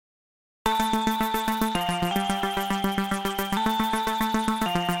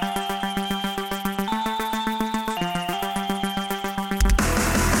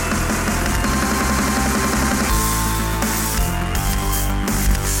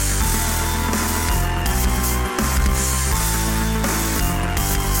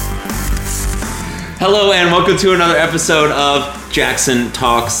Hello and welcome to another episode of Jackson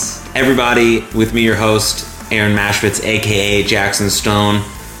Talks. Everybody, with me, your host, Aaron Mashvitz, aka Jackson Stone,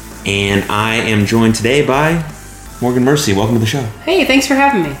 and I am joined today by Morgan Mercy. Welcome to the show. Hey, thanks for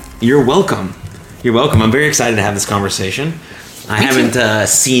having me. You're welcome. You're welcome. I'm very excited to have this conversation. I haven't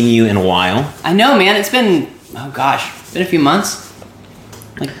seen you in a while. I know, man. It's been, been a few months.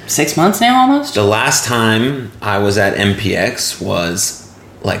 Like 6 months now, almost. The last time I was at MPX was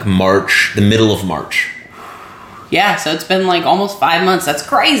like March, the middle of March. Yeah, so it's been like almost 5 months. That's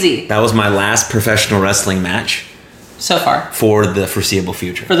crazy. That was my last professional wrestling match. So far. For the foreseeable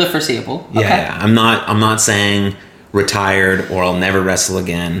future. For the foreseeable. Yeah, okay. Yeah. I'm not saying retired or I'll never wrestle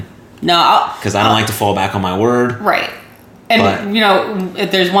again. No, because I don't like to fall back on my word. Right. And,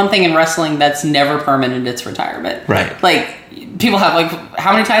 if there's one thing in wrestling that's never permanent, it's retirement. Right. Like, people have, like,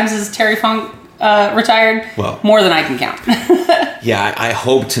 how many times has Terry Funk retired? Well, more than I can count. Yeah, I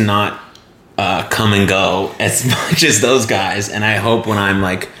hope to not come and go as much as those guys. And I hope when I'm,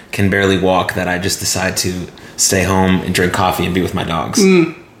 like, can barely walk that I just decide to stay home and drink coffee and be with my dogs.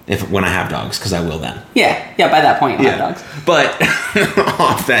 When I have dogs, because I will then. Yeah, by that point you'll have dogs. But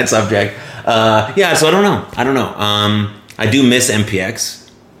off that subject, so I don't know. I do miss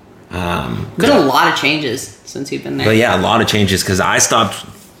MPX. There's a lot of changes since you've been there. But yeah, a lot of changes because I stopped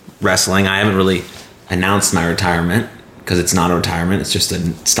wrestling. I haven't really announced my retirement because it's not a retirement. It's just a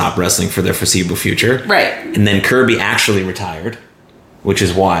stop wrestling for the foreseeable future. Right. And then Kirby actually retired, which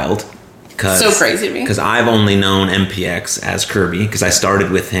is wild. So crazy to me. Because I've only known MPX as Kirby because I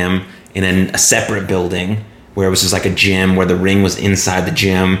started with him in a separate building where it was just like a gym where the ring was inside the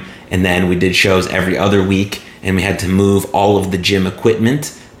gym, and then we did shows every other week, and we had to move all of the gym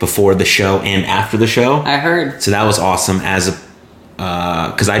equipment before the show and after the show. I heard. So that was awesome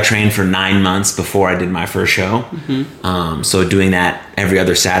because I trained for 9 months before I did my first show. Mm-hmm. So doing that every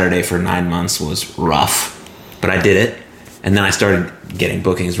other Saturday for 9 months was rough, but I did it. And then I started getting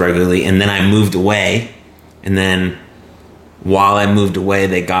bookings regularly, and then I moved away, and then while I moved away,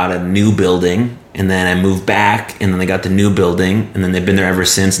 they got a new building, and then I moved back, and then they got the new building, and then they've been there ever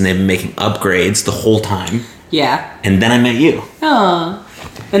since, and they've been making upgrades the whole time. Yeah. And then I met you. Oh.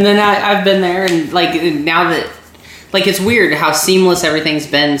 And then I've been there, and like now that, like, it's weird how seamless everything's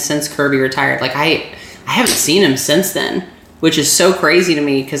been since Kirby retired. Like I haven't seen him since then, which is so crazy to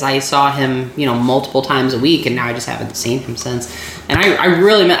me because I saw him, multiple times a week, and now I just haven't seen him since. And I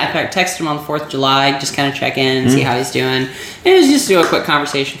really I texted him on the 4th of July, just kind of check in and see how he's doing. And it was just do a quick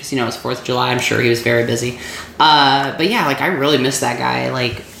conversation because, it's 4th of July. I'm sure he was very busy. But yeah, like, I really miss that guy.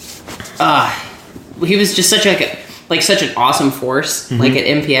 Like, he was just such such an awesome force, like at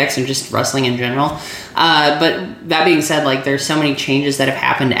MPX and just wrestling in general. But that being said, like, there's so many changes that have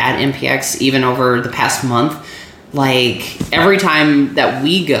happened at MPX even over the past month. Like, every time that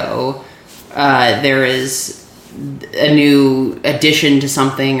we go, there is a new addition to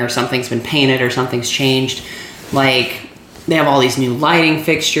something, or something's been painted, or something's changed. Like, they have all these new lighting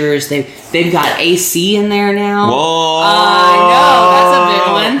fixtures. They've got AC in there now. Whoa! I know, that's a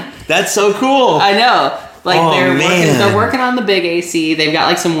big one. That's so cool. I know. Like, they're working on the big AC. They've got,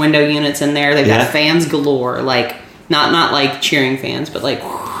 like, some window units in there. They've got fans galore. Like, not like cheering fans, but like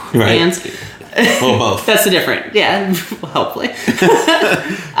fans. Well, both. That's the different. Yeah, hopefully.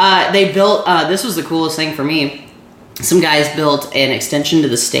 They built, this was the coolest thing for me. Some guys built an extension to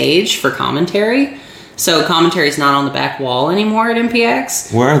the stage for commentary. So commentary's not on the back wall anymore at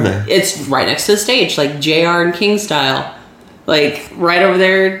MPX. Where are they? It's right next to the stage, like JR and King style. Like, right over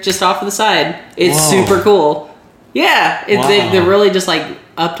there, just off to the side. It's super cool. Yeah, they really just, like,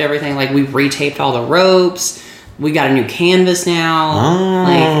 upped everything. Like, we retaped all the ropes. We got a new canvas now.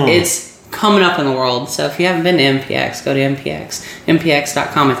 Like, it's coming up in the world. So if you haven't been to MPX, go to MPX.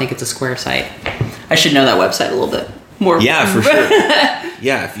 MPX.com. I think it's a Square site. I should know that website a little bit more. Yeah, for sure.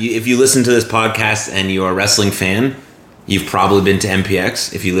 Yeah, if you listen to this podcast and you're a wrestling fan, you've probably been to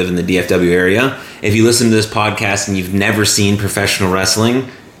MPX if you live in the DFW area. If you listen to this podcast and you've never seen professional wrestling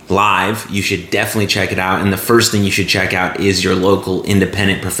live, you should definitely check it out. And the first thing you should check out is your local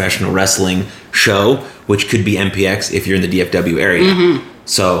independent professional wrestling show, which could be MPX if you're in the DFW area. Mm-hmm.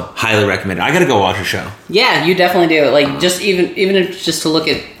 So, highly recommend it. I gotta go watch a show. Yeah, you definitely do. Like, just even if just to look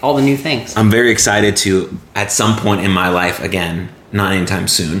at all the new things. I'm very excited to, at some point in my life, again, not anytime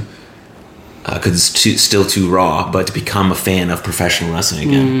soon, because it's still too raw, but to become a fan of professional wrestling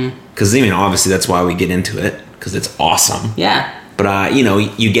again. Because, obviously that's why we get into it, because it's awesome. Yeah. But,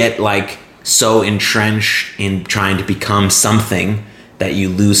 you get, like, so entrenched in trying to become something that you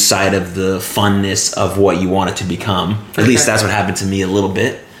lose sight of the funness of what you want it to become. At least that's what happened to me a little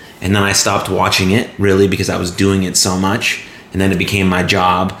bit. And then I stopped watching it, really, because I was doing it so much. And then it became my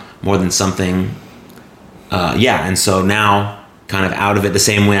job more than something and so now kind of out of it the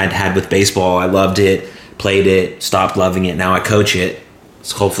same way I'd had with baseball. I loved it, played it, stopped loving it. Now I coach it.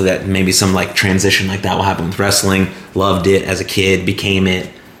 So hopefully that maybe some like transition like that will happen with wrestling. Loved it as a kid, became it.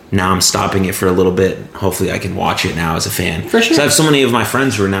 Now I'm stopping it for a little bit. Hopefully I can watch it now as a fan. For sure. So I have so many of my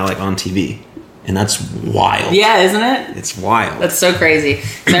friends who are now like on TV, and that's wild. Yeah, isn't it? It's wild. That's so crazy.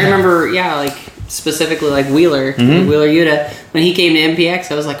 'Cause I remember, like specifically like Wheeler Yuta, when he came to MPX,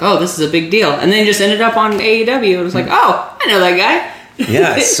 I was like, oh, this is a big deal. And then he just ended up on AEW. It was like, oh, I know that guy.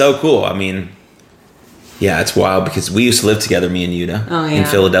 Yeah, it's so cool. I mean, yeah, it's wild because we used to live together, me and Yuta, in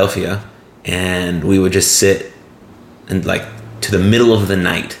Philadelphia, and we would just sit and like to the middle of the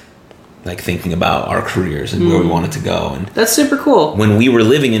night, like thinking about our careers and where we wanted to go. And that's super cool. When we were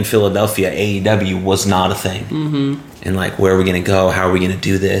living in Philadelphia, AEW was not a thing. And like, where are we going to go? How are we going to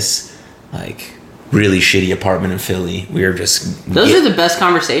do this? Like, really shitty apartment in Philly. We were just those are the best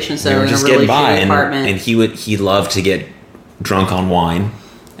conversations though. We were in just a really getting by, shitty apartment. and he loved to get drunk on wine.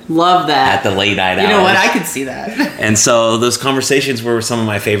 Love that at the late night hours. You know what? I could see that. And so those conversations were some of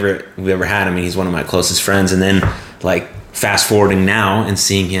my favorite we've ever had. I mean, he's one of my closest friends. And then like fast forwarding now and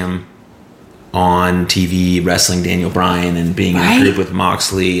seeing him on TV wrestling Daniel Bryan and being in a group with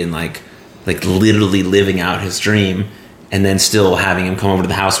Moxley and like literally living out his dream, and then still having him come over to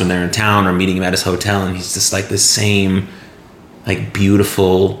the house when they're in town or meeting him at his hotel, and he's just like the same like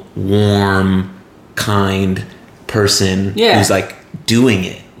beautiful, warm, kind person who's like doing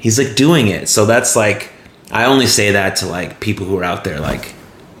it. He's like doing it. So that's like, I only say that to like people who are out there, like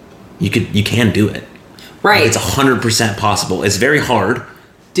you can do it. Right. Like, it's 100% possible. It's very hard.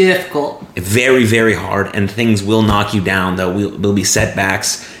 Difficult. Very, very hard. And things will knock you down. There'll be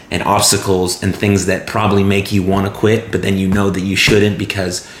setbacks and obstacles and things that probably make you want to quit, but then you know that you shouldn't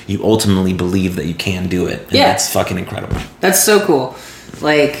because you ultimately believe that you can do it. And that's fucking incredible. That's so cool.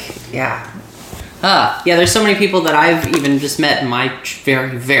 Like, yeah. There's so many people that I've even just met in my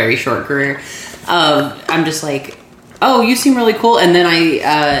very, very short career. I'm just like, oh, you seem really cool. And then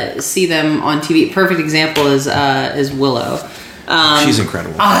I see them on TV. Perfect example is Willow. She's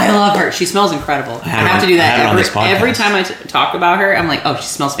incredible. I love her. She smells incredible. I have to do that every time I talk about her. I'm like, oh, she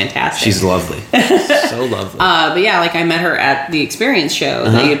smells fantastic. She's lovely. So lovely. But yeah, like I met her at the Experience show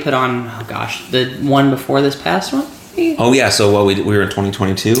that you had put on, the one before this past one. Oh yeah, so we were in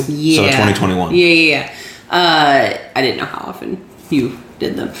 2022? Yeah. So 2021. Yeah. I didn't know how often you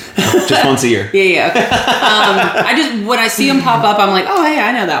did them. Just once a year. Yeah. Okay. When I see them pop up, I'm like, oh hey,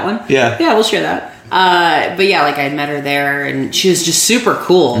 I know that one. Yeah. Yeah, we'll share that. But yeah, like I met her there and she was just super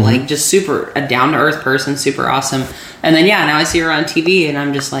cool, like just super a down to earth person, super awesome. And then now I see her on TV and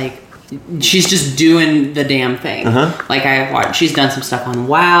I'm just like, she's just doing the damn thing. Like she's done some stuff on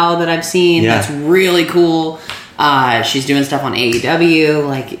WoW that I've seen. That's really cool. She's doing stuff on AEW.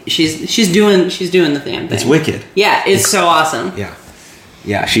 Like she's doing the damn thing. It's wicked. Yeah, it's so awesome.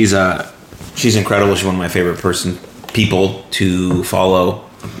 Yeah. She's incredible. She's one of my favorite people to follow.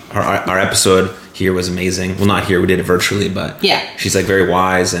 Our episode here was amazing. Well, not here. We did it virtually, but she's like very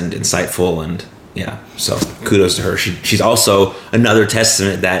wise and insightful, and so kudos to her. She's also another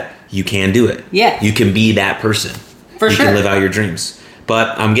testament that you can do it. Yeah, you can be that person. You can live out your dreams.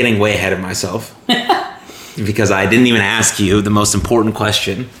 But I'm getting way ahead of myself. Because I didn't even ask you the most important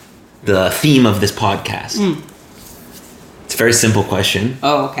question, the theme of this podcast. It's a very simple question.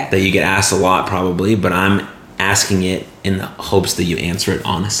 Oh, okay. That you get asked a lot probably, but I'm asking it in the hopes that you answer it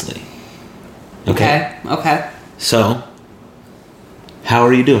honestly. Okay. So, how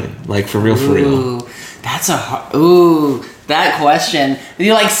are you doing? Like for real, for real? That's that question.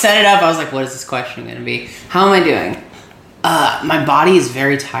 You like set it up. I was like, what is this question going to be? How am I doing? My body is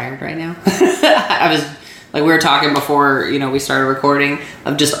very tired right now. Like we were talking before, we started recording,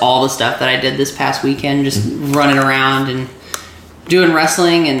 of just all the stuff that I did this past weekend, just running around and doing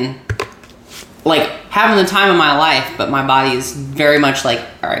wrestling and like having the time of my life, but my body is very much like,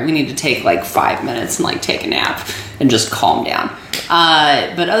 all right, we need to take like 5 minutes and like take a nap and just calm down.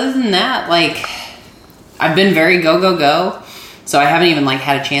 But other than that, like I've been very go. So I haven't even like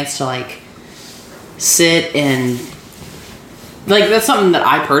had a chance to like sit and like, that's something that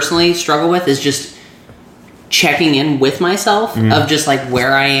I personally struggle with, is just checking in with myself of just like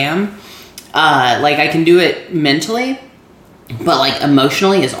where I am. Like I can do it mentally, but like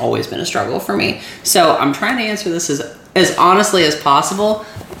emotionally has always been a struggle for me. So I'm trying to answer this as honestly as possible,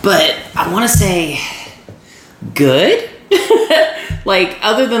 but I want to say good. Like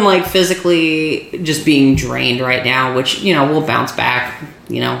other than like physically just being drained right now, which, we'll bounce back,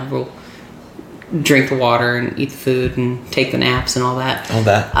 we'll drink the water and eat the food and take the naps and all that.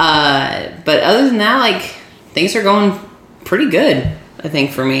 But other than that, like things are going pretty good, I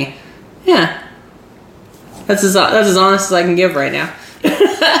think, for me. Yeah. That's as honest as I can give right now.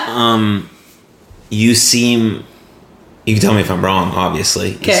 You seem... You can tell me if I'm wrong,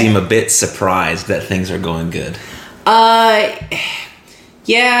 obviously. Okay. You seem a bit surprised that things are going good.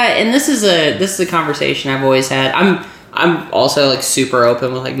 Yeah, and this is a conversation I've always had. I'm also like super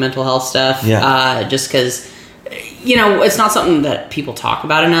open with like mental health stuff. Yeah. Just because, it's not something that people talk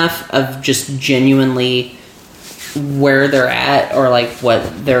about enough, of just genuinely where they're at or like what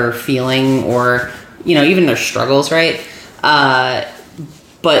they're feeling, or even their struggles, right?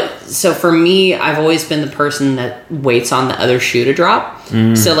 But so for me, I've always been the person that waits on the other shoe to drop.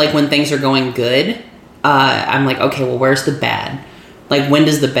 So like when things are going good, I'm like, okay, well, where's the bad? Like, when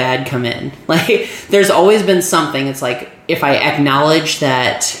does the bad come in? Like, there's always been something. It's like, if I acknowledge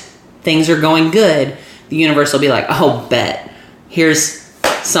that things are going good, the universe will be like, oh, bet. Here's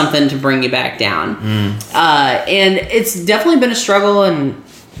something to bring you back down. And it's definitely been a struggle and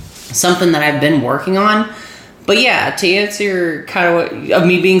something that I've been working on. But yeah, to answer kind of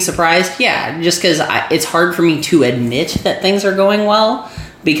me being surprised, yeah, just because it's hard for me to admit that things are going well,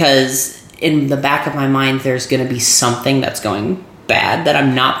 because in the back of my mind, there's going to be something that's going bad that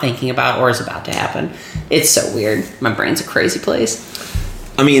I'm not thinking about or is about to happen. It's so weird. My brain's a crazy place.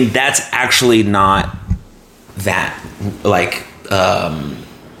 I mean, that's actually not that like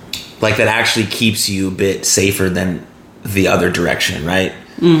that actually keeps you a bit safer than the other direction, right?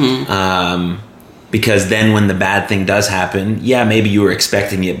 Because then when the bad thing does happen, yeah, maybe you were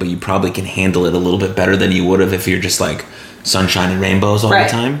expecting it, but you probably can handle it a little bit better than you would have if you're just like sunshine and rainbows all the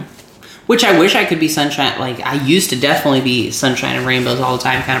time. Which I wish I could be sunshine. Like, I used to definitely be sunshine and rainbows all the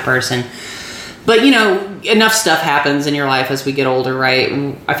time kind of person. But, enough stuff happens in your life as we get older, right?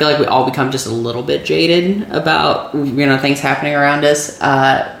 I feel like we all become just a little bit jaded about, things happening around us.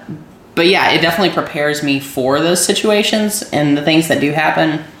 But yeah, it definitely prepares me for those situations and the things that do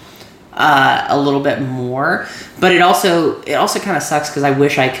happen a little bit more. But it also kind of sucks because I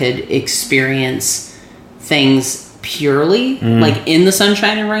wish I could experience things purely like in the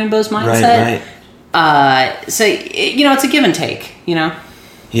sunshine and rainbows mindset. Right. So it's a give and take, Yeah,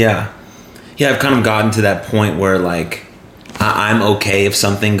 I've kind of gotten to that point where like I'm okay if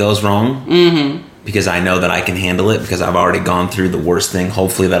something goes wrong, because I know that I can handle it, because I've already gone through the worst thing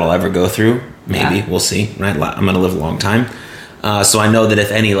hopefully that I'll ever go through. Maybe we'll see, right? I'm gonna live a long time, so I know that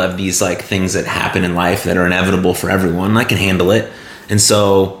if any of these like things that happen in life that are inevitable for everyone, I can handle it. And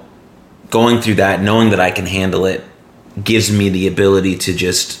so going through that, knowing that I can handle it, gives me the ability to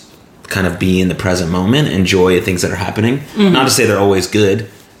just kind of be in the present moment, enjoy the things that are happening. Not to say they're always good,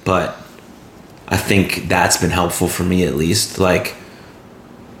 but I think that's been helpful for me, at least. Like,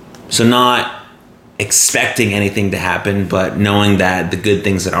 so not expecting anything to happen, but knowing that the good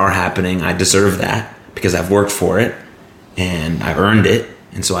things that are happening, I deserve that because I've worked for it and I've earned it.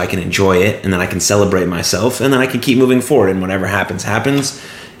 And so I can enjoy it, and then I can celebrate myself, and then I can keep moving forward, and whatever happens, happens.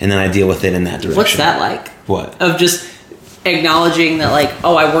 And then I deal with it in that direction. What's that like? What? Of just acknowledging that, like,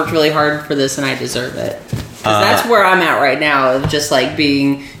 oh, I worked really hard for this and I deserve it. Because that's where I'm at right now, of just like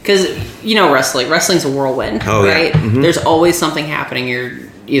being, because wrestling's a whirlwind, right? Yeah. There's always something happening. You're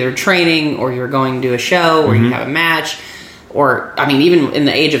either training, or you're going to a show, or you have a match, or I mean, even in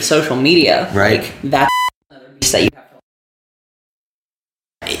the age of social media, right? Like, that's another piece that you have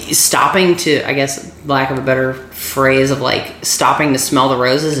to stopping to, I guess, lack of a better phrase, of like stopping to smell the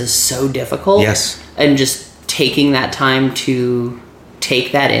roses is so difficult. Yes, and just taking that time to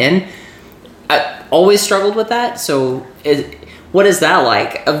take that in. I always struggled with that. So what is that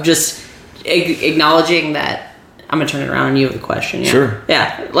like, of just acknowledging that? I'm going to turn it around on you with a question. Yeah? Sure.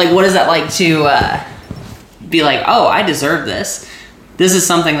 Yeah. Like, what is that like to be like, oh, I deserve this. This is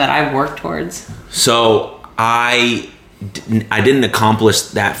something that I've worked towards. So I didn't accomplish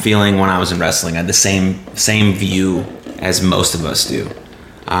that feeling when I was in wrestling. I had the same view as most of us do.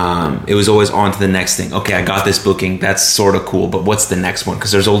 It was always on to the next thing. Okay, I got this booking. That's sort of cool, but what's the next one?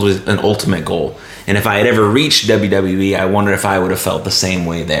 Because there's always an ultimate goal. And if I had ever reached WWE, I wonder if I would have felt the same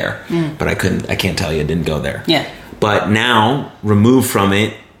way there. But I can't tell you. I didn't go there. Yeah. But now, removed from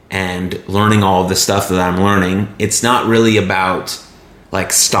it and learning all of the stuff that I'm learning, it's not really about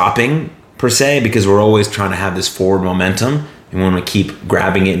like stopping per se, because we're always trying to have this forward momentum and we want to keep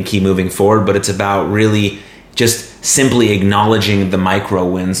grabbing it and keep moving forward. But it's about really just simply acknowledging the micro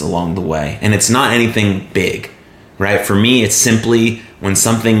wins along the way. And it's not anything big, right? For me, it's simply when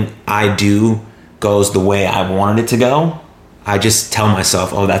something I do goes the way I wanted it to go, I just tell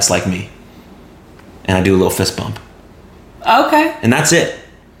myself, oh, that's like me. And I do a little fist bump. Okay. And that's it.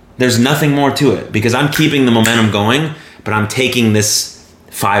 There's nothing more to it, because I'm keeping the momentum going, but I'm taking this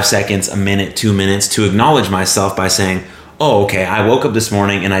 5 seconds, a minute, 2 minutes to acknowledge myself by saying, oh, okay, I woke up this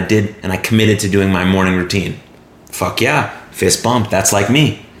morning and I committed to doing my morning routine. Fuck yeah, fist bump, that's like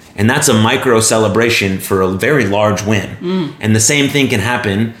me. And that's a micro celebration for a very large win. And the same thing can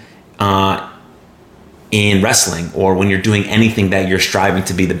happen in wrestling or when you're doing anything that you're striving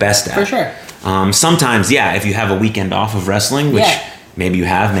to be the best at. For sure. Sometimes, yeah, if you have a weekend off of wrestling, which maybe you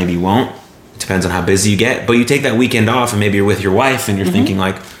have, maybe you won't. It depends on how busy you get. But you take that weekend off and maybe you're with your wife and you're thinking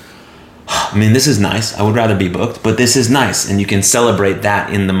like, I mean, this is nice. I would rather be booked, but this is nice. And you can celebrate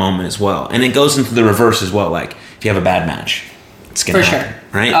that in the moment as well. And it goes into the reverse as well. Like if you have a bad match, it's going to happen,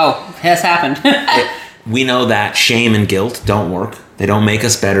 right? Oh, has happened. We know that shame and guilt don't work. They don't make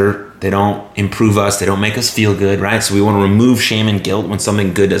us better. They don't improve us. They don't make us feel good, right? So we want to remove shame and guilt when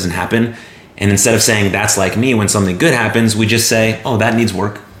something good doesn't happen. And instead of saying, that's like me, when something good happens, we just say, oh, that needs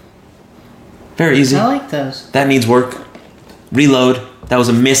work. Very easy. I like those. That needs work. Reload. That was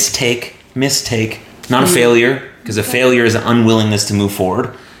a mistake. Not a failure, because a failure is an unwillingness to move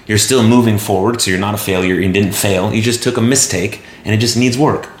forward. You're still moving forward, so you're not a failure. You didn't fail. You just took a mistake, and it just needs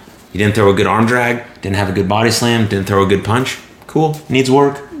work. You didn't throw a good arm drag, didn't have a good body slam, didn't throw a good punch. Cool. Needs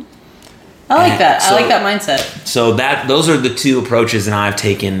work. I like that. I like that mindset. So those are the two approaches that I've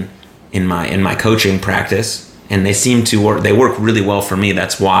taken in my coaching practice, and they seem to work. They work really well for me.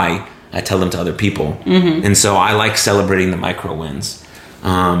 That's why I tell them to other people. And so I like celebrating the micro wins.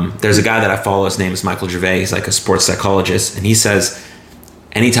 There's a guy that I follow. His name is Michael Gervais. He's like a sports psychologist, and he says,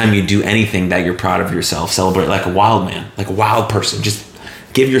 anytime you do anything that you're proud of yourself, celebrate like a wild man, like a wild person. Just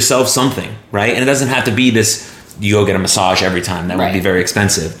give yourself something, right? And it doesn't have to be this, you go get a massage every time. That would be very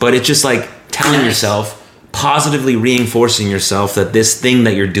expensive. But it's just like telling yourself, positively reinforcing yourself that this thing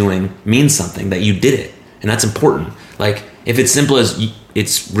that you're doing means something, that you did it. And that's important. Like if it's simple as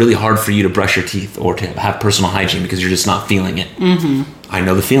it's really hard for you to brush your teeth or to have personal hygiene because you're just not feeling it. I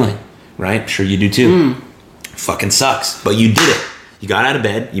know the feeling, right? Sure you do too. Fucking sucks. But you did it. You got out of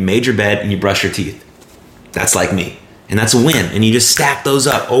bed, you made your bed, and you brushed your teeth. That's like me. And that's a win. And you just stack those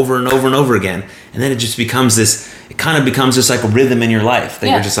up over and over and over again. And then it just becomes this, it kind of becomes just like a rhythm in your life that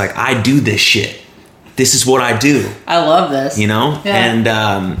you're just like, I do this shit. This is what I do. I love this. You know? Yeah.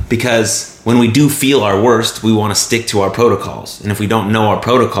 And because when we do feel our worst, we want to stick to our protocols. And if we don't know our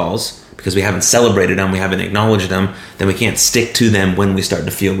protocols, because we haven't celebrated them, we haven't acknowledged them, then we can't stick to them when we start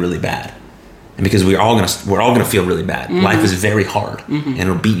to feel really bad. And because we're all gonna feel really bad. Life is very hard, and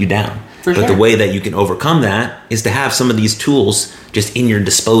it'll beat you down. But the way that you can overcome that is to have some of these tools just in your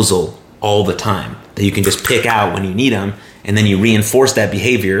disposal all the time that you can just pick out when you need them, and then you reinforce that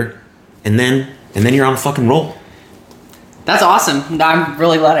behavior, and then you're on a fucking roll. That's awesome. I'm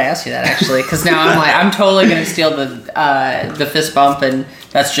really glad I asked you that, actually, because now I'm totally gonna steal the fist bump, and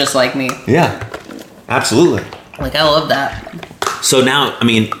that's just like me. Yeah, absolutely. Like I love that. So now, I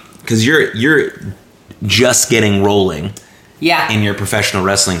mean, because you're just getting rolling. Yeah. In your professional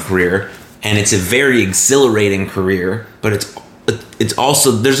wrestling career, and it's a very exhilarating career, but it's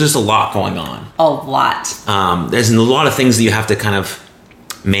also, there's just a lot going on. A lot. There's a lot of things that you have to kind of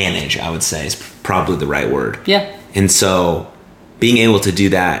manage, I would say, is probably the right word. Yeah. And so being able to do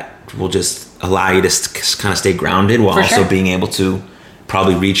that will just allow you to kind of stay grounded while also being able to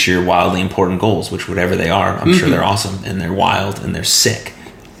probably reach your wildly important goals, which whatever they are, I'm sure they're awesome and they're wild and they're sick.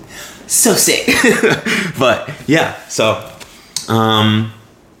 So sick. But yeah, so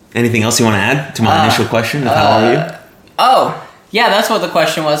anything else you want to add to my initial question of how are you? Oh, yeah, that's what the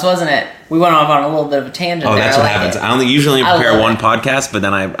question was, wasn't it? We went off on a little bit of a tangent. Oh, that's what happens. I only usually prepare one it. podcast, but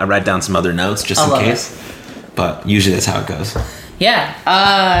then I write down some other notes just in case. But usually that's how it goes. Yeah.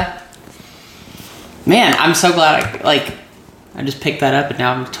 Man, I'm so glad I just picked that up and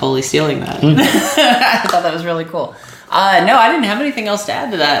now I'm totally stealing that. I thought that was really cool. No, I didn't have anything else to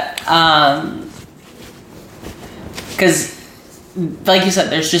add to that. Because, like you said,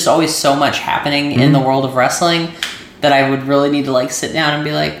 there's just always so much happening in the world of wrestling that I would really need to sit down and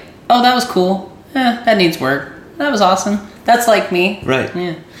be like, oh, that was cool. That needs work. That was awesome. That's like me. Right.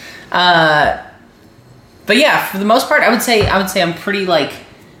 Yeah. But yeah, for the most part, I would say I'm pretty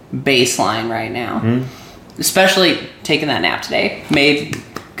baseline right now. Especially taking that nap today.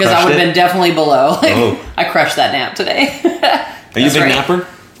 Because I would have been definitely below. I crushed that nap today. Are you a big napper?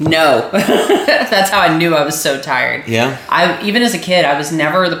 No. That's how I knew I was so tired. Yeah? Even as a kid, I was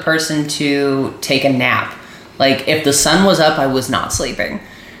never the person to take a nap. If the sun was up, I was not sleeping.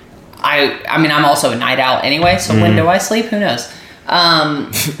 I mean, I'm also a night owl anyway, so when do I sleep? Who knows?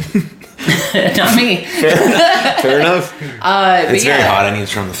 Not me. Fair enough. It's very hot. I need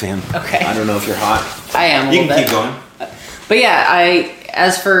to turn on the fan. Okay. I don't know if you're hot. I am a little bit. You can keep going. But yeah,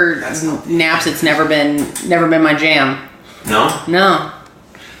 as for naps, it's never been my jam. No? No.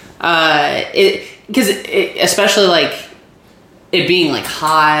 Because especially it being like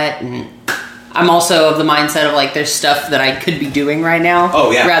hot, and I'm also of the mindset of like there's stuff that I could be doing right now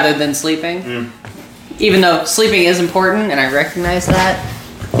rather than sleeping. Even though sleeping is important and I recognize that.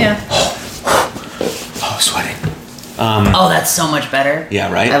 Yeah. Oh, sweating. Oh, that's so much better.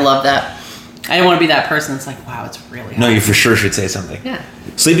 Yeah, right? I love that. I don't want to be that person that's like, wow, it's really hot. No, you for sure should say something. Yeah.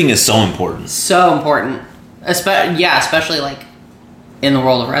 Sleeping is so important. So important. Especially like in the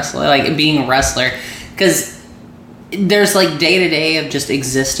world of wrestling, like being a wrestler. Because there's like day to day of just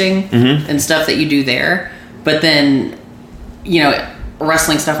existing and stuff that you do there, but then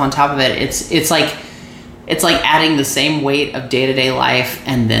wrestling stuff on top of it. It's like adding the same weight of day to day life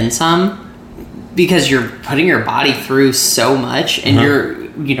and then some, because you're putting your body through so much and you're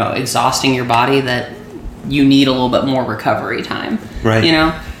exhausting your body that you need a little bit more recovery time.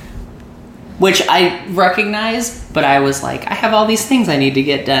 Right. Which I recognize, but I was like, I have all these things I need to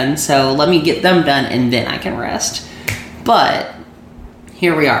get done, so let me get them done and then I can rest. But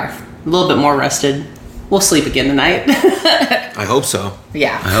here we are, a little bit more rested. We'll sleep again tonight. I hope so.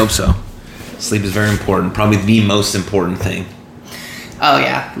 Yeah. I hope so. Sleep is very important. Probably the most important thing. Oh,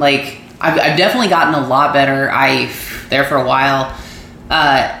 yeah. Like, I've definitely gotten a lot better. There for a while,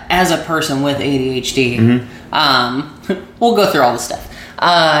 as a person with ADHD. We'll go through all the stuff.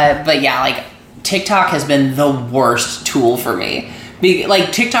 But yeah, like, TikTok has been the worst tool for me.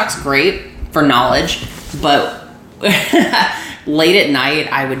 Like, TikTok's great for knowledge, but late at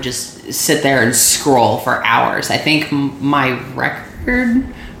night, I would just sit there and scroll for hours. I think my record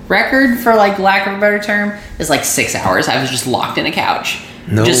for like lack of a better term is like 6 hours. I was just locked in a couch.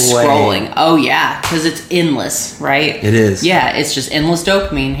 No just way. Scrolling. Oh yeah, because it's endless, right? It is. Yeah, it's just endless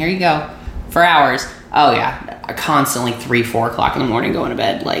dopamine. Here you go. For hours. Oh yeah. Constantly 3-4 o'clock in the morning going to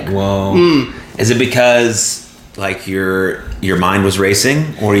bed. Like, whoa. Is it because like your mind was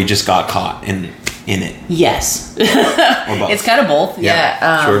racing, or you just got caught in it? Yes. Or both? It's kind of both.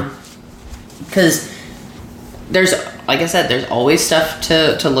 Yeah. Sure. Because there's, like I said, there's always stuff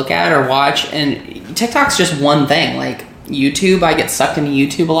to look at or watch, and TikTok's just one thing. Like YouTube, I get sucked into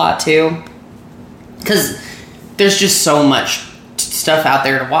YouTube a lot too, because there's just so much stuff out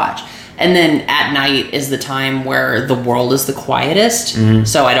there to watch. And then at night is the time where the world is the quietest.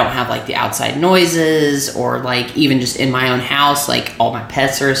 So I don't have like the outside noises, or like even just in my own house, like all my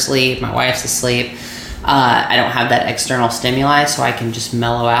pets are asleep, my wife's asleep. I don't have that external stimuli, so I can just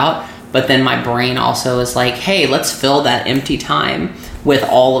mellow out. But then my brain also is like, hey, let's fill that empty time with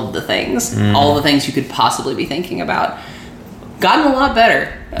all of the things, all the things you could possibly be thinking about. Gotten a lot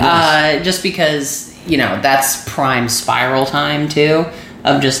better. Nice. Just because, that's prime spiral time too.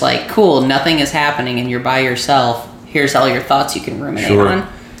 Of just like, cool, nothing is happening and you're by yourself. Here's all your thoughts you can ruminate on.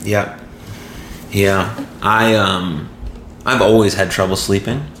 Yeah. I've always had trouble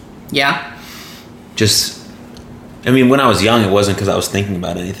sleeping. Yeah. When I was young, it wasn't because I was thinking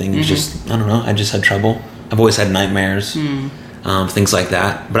about anything. It was just, I don't know, I just had trouble. I've always had nightmares, things like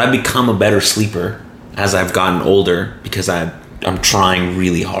that. But I've become a better sleeper as I've gotten older, because I'm trying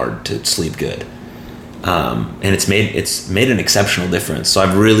really hard to sleep good. And it's made an exceptional difference. So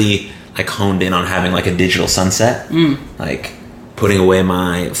I've really like honed in on having like a digital sunset, like putting away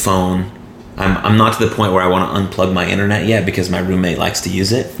my phone. I'm not to the point where I want to unplug my internet yet, because my roommate likes to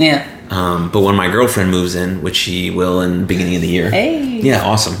use it. Yeah. But when my girlfriend moves in, which she will in the beginning of the year. Hey. Yeah,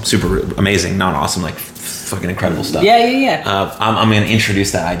 awesome. Super amazing. Not awesome, like fucking incredible stuff. Yeah. I'm going to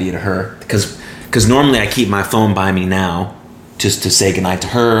introduce that idea to her, because normally I keep my phone by me now, just to say goodnight to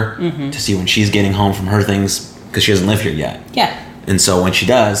her, to see when she's getting home from her things, because she doesn't live here yet. Yeah. And so when she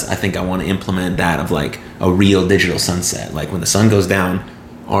does, I think I want to implement that of like a real digital sunset. Like when the sun goes down,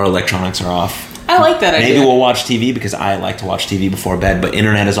 our electronics are off. I like that idea. Maybe we'll watch TV, because I like to watch TV before bed, but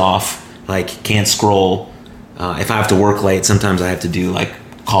internet is off. Like, can't scroll. If I have to work late, sometimes I have to do like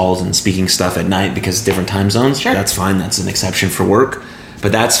calls and speaking stuff at night because it's different time zones. Sure. That's fine. That's an exception for work.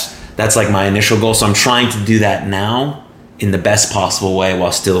 But that's like my initial goal. So I'm trying to do that now in the best possible way,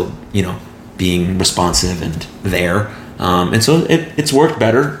 while still, being responsive and there. And so it's worked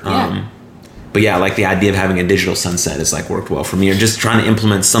better. Yeah. But yeah, like the idea of having a digital sunset has like worked well for me. Or just trying to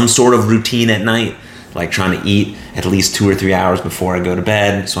implement some sort of routine at night, like trying to eat at least 2 or 3 hours before I go to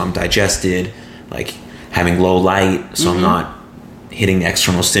bed, so I'm digested, like having low light, so I'm not hitting the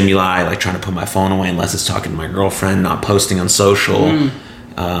external stimuli, like trying to put my phone away unless it's talking to my girlfriend, not posting on social.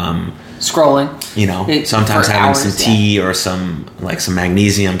 Scrolling. Sometimes having some tea or some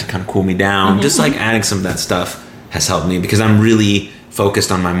magnesium to kind of cool me down. Just like adding some of that stuff has helped me, because I'm really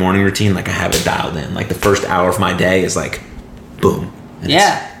focused on my morning routine. Like I have it dialed in. Like the first hour of my day is like, boom. And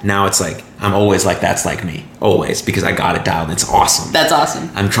now it's like I'm always like, that's like me. Always. Because I got it dialed. It's awesome. That's awesome.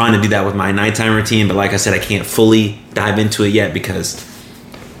 I'm trying to do that with my nighttime routine, but like I said, I can't fully dive into it yet because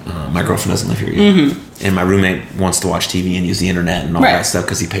my girlfriend doesn't live here yet. Mm-hmm. And my roommate wants to watch TV and use the internet and all that stuff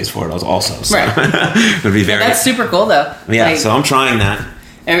because he pays for it also. So it'd be very... That's super cool, though. Yeah, like, so I'm trying that.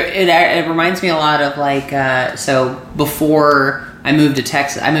 It reminds me a lot of, like, so before I moved to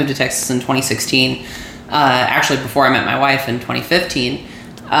Texas in 2016. Actually, before I met my wife in 2015,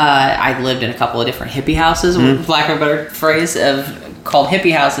 I lived in a couple of different hippie houses, for lack of a better phrase, called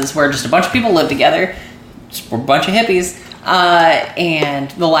hippie houses, where just a bunch of people lived together, just a bunch of hippies. And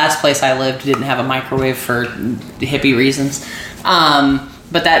the last place I lived didn't have a microwave for hippie reasons.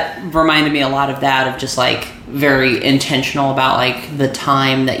 But that reminded me a lot of that, of just like very intentional about like the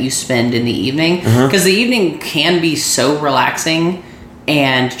time that you spend in the evening. Because the evening can be so relaxing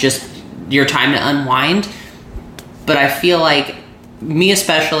and just your time to unwind. But I feel like me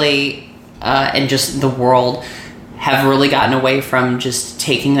especially, and just the world, have really gotten away from just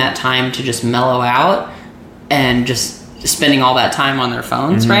taking that time to just mellow out and just spending all that time on their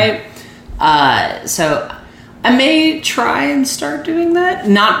phones, right? So I may try and start doing that.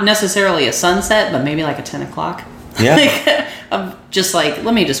 Not necessarily a sunset, but maybe like a 10 o'clock. Yeah. Like, I'm just like,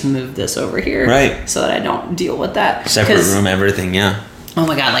 let me just move this over here. Right. So that I don't deal with that. Separate room, everything, yeah. Oh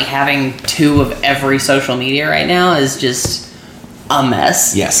my God, like having 2 of every social media right now is just a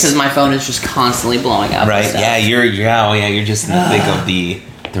mess. Yes. Because my phone is just constantly blowing up. Right, yeah, you're just in the thick of the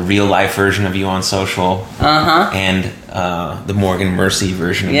real life version of you on social. And the Morgan Mercy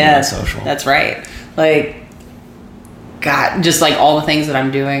version of you on social. That's right. Like, God, just like all the things that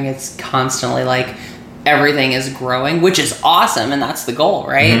I'm doing, it's constantly like everything is growing, which is awesome, and that's the goal,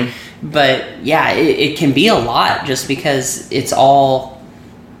 right? But yeah, it can be a lot just because it's all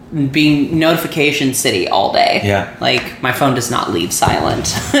being notification city all day. Yeah. Like, my phone does not leave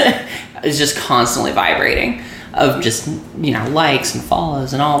silent. It's just constantly vibrating of just, likes and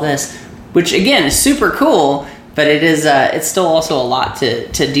follows and all this, which again is super cool, but it is it's still also a lot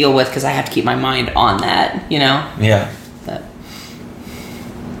to deal with because I have to keep my mind on that, Yeah. But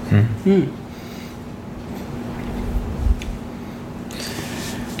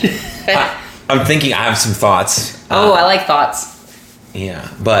I'm thinking I have some thoughts. I like thoughts. Yeah,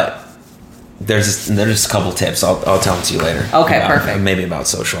 but there's just a couple tips. I'll tell them to you later. Okay, perfect. Maybe about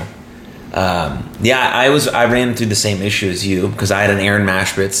social. I ran through the same issue as you because I had an Aaron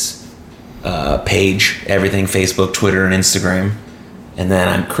Mashbitz page, everything, Facebook, Twitter, and Instagram, and then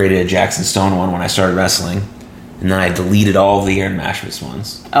I created a Jackson Stone one when I started wrestling, and then I deleted all of the Aaron Mashbitz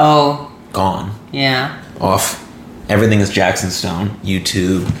ones. Oh, gone. Yeah. Off. Everything is Jackson Stone.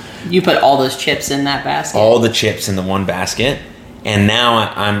 YouTube. You put all those chips in that basket. All the chips in the one basket. And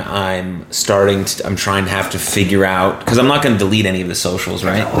now I'm starting to, I'm trying to have to figure out, because I'm not going to delete any of the socials,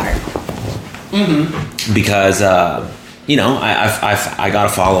 right? Because I got a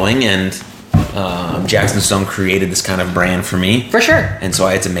following, and Jackson Stone created this kind of brand for me, for sure. And so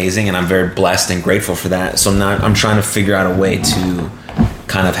it's amazing, and I'm very blessed and grateful for that. So now I'm trying to figure out a way to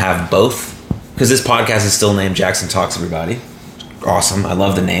kind of have both, because this podcast is still named Jackson Talks Everybody. Awesome, I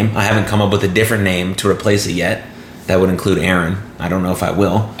love the name. I haven't come up with a different name to replace it yet. That would include Aaron. I don't know if I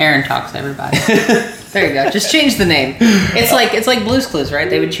will. Aaron Talks Everybody. There you go. Just change the name. It's like Blue's Clues, right?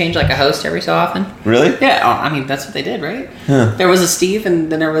 They would change like a host every so often. Really? Yeah. I mean, that's what they did, right? Huh. There was a Steve,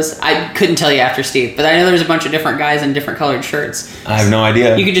 and then there was, I couldn't tell you after Steve, but I know there was a bunch of different guys in different colored shirts. I have no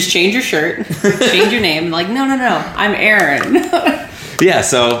idea. You could just change your shirt, change your name, and like, no, I'm Aaron. Yeah.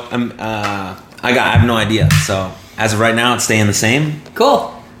 So I have no idea. So as of right now, it's staying the same.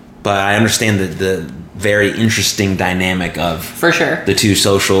 Cool. But I understand the very interesting dynamic of, for sure, the two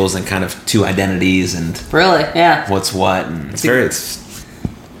socials and kind of two identities and really, yeah, what's what, and it's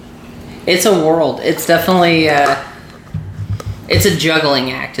a world. It's definitely it's a juggling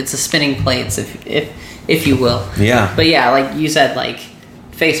act. It's a spinning plates, if you will. Yeah. But yeah, like you said, like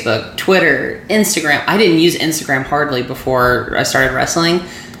Facebook, Twitter, Instagram. I didn't use Instagram hardly before I started wrestling.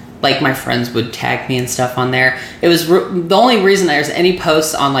 Like, my friends would tag me and stuff on there. It was the only reason there's any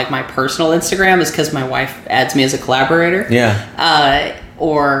posts on like my personal Instagram is because my wife adds me as a collaborator. Yeah.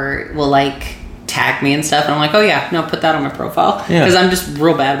 Or will like tag me and stuff, and I'm like, oh yeah, no, put that on my profile, because I'm just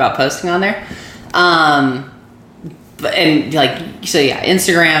real bad about posting on there. And like, so yeah,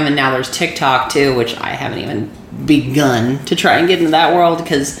 Instagram, and now there's TikTok too, which I haven't even begun to try and get into that world,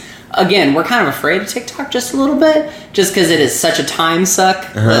 because again, we're kind of afraid of TikTok just a little bit, just because it is such a time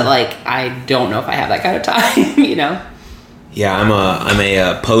suck that like I don't know if I have that kind of time, Yeah, I'm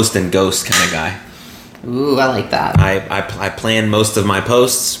a post and ghost kind of guy. Ooh, I like that. I plan most of my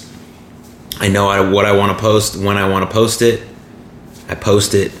posts. I know what I want to post, when I want to post it, I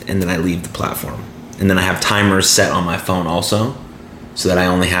post it, and then I leave the platform. And then I have timers set on my phone also, so that I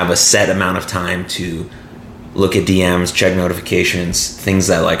only have a set amount of time to look at DMs, check notifications, things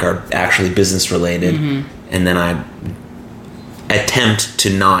that like are actually business related. And then I attempt to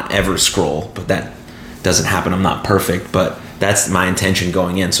not ever scroll, but that doesn't happen. I'm not perfect, but that's my intention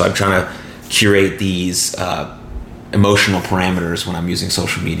going in. So I'm trying to curate these emotional parameters when I'm using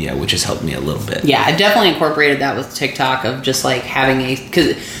social media, which has helped me a little bit. Yeah, I definitely incorporated that with TikTok of just like having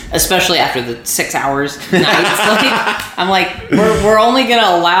because especially after the 6 hours nights, like I'm like, we're only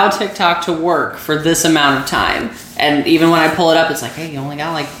gonna allow TikTok to work for this amount of time. And even when I pull it up, it's like, hey, you only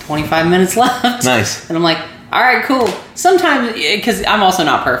got like 25 minutes left. Nice. And I'm like, all right, cool. Sometimes, because I'm also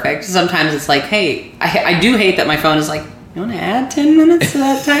not perfect, sometimes it's like, hey, I do hate that my phone is like, you want to add 10 minutes to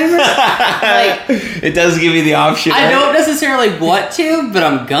that timer? Like, it does give you the option. I don't necessarily want to, but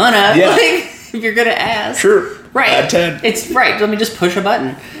I'm gonna. Yeah. Like, if you're gonna ask. Sure. Right. Add 10. It's right. Let me just push a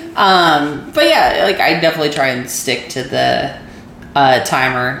button. But yeah, like I definitely try and stick to the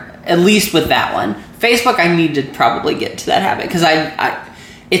timer, at least with that one. Facebook, I need to probably get to that habit because I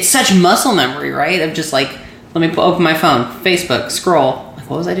it's such muscle memory, right? Of just like, let me open my phone, Facebook, scroll. Like,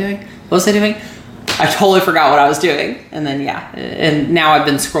 what was I doing? I totally forgot what I was doing. And then, and now I've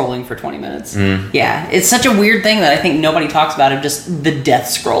been scrolling for 20 minutes. Yeah, it's such a weird thing that I think nobody talks about, of just the death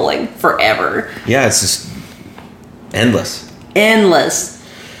scrolling forever. Yeah, it's just endless.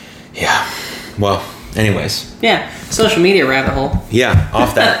 Yeah. Well, anyways. Yeah, social media rabbit hole. Yeah,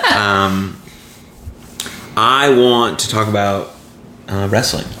 off that. I want to talk about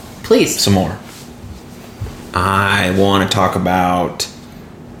wrestling. Please. Some more. I want to talk about,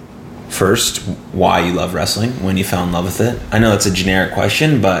 first, why you love wrestling, when you fell in love with it. I know it's a generic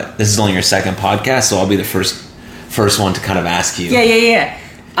question, but this is only your second podcast, so I'll be the first one to kind of ask you. Yeah.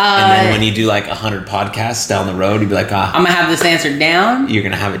 And then when you do like 100 podcasts down the road, you'd be like, I'm going to have this answer down. You're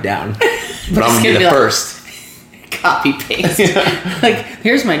going to have it down. But I'm going to be the first. Copy paste. Like,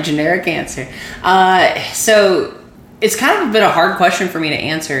 here's my generic answer. So it's kind of been a hard question for me to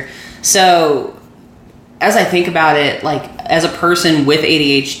answer. So as I think about it, like as a person with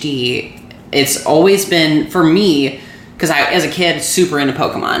ADHD, it's always been for me, because I, as a kid, super into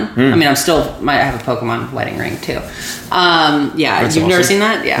Pokemon. I mean, I have a Pokemon wedding ring too. Yeah, That's you've never awesome. seen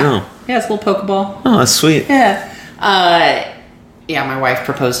that? Yeah. No. Yeah, it's a little Pokeball. Oh, that's sweet. Yeah. Yeah, my wife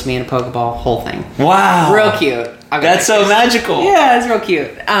proposed to me in a Pokeball, whole thing. Wow. Real cute. That's so magical. Yeah, it's real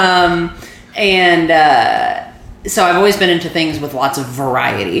cute. So I've always been into things with lots of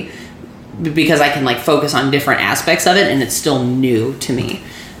variety because I can like focus on different aspects of it and it's still new to me.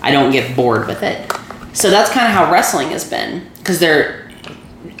 I don't get bored with it. So that's kind of how wrestling has been, because they're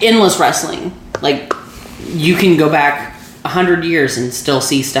endless wrestling. Like you can go back 100 years and still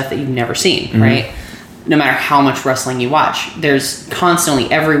see stuff that you've never seen, right? No matter how much wrestling you watch, there's constantly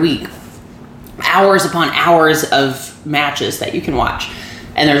every week hours upon hours of matches that you can watch,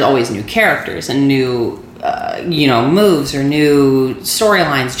 and there's always new characters and new moves or new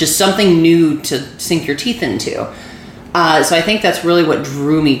storylines, just something new to sink your teeth into. So I think that's really what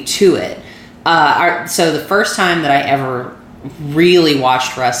drew me to it. So the first time that I ever really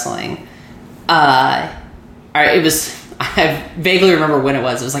watched wrestling, I vaguely remember when it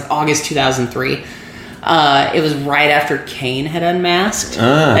was. It was like August 2003. It was right after Kane had unmasked.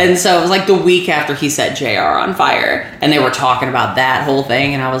 And so it was like the week after he set JR on fire. And they were talking about that whole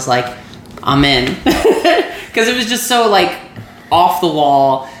thing. And I was like, I'm in. Because it was just so like off the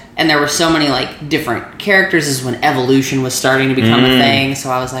wall. And there were so many like different characters. This is when Evolution was starting to become a thing. So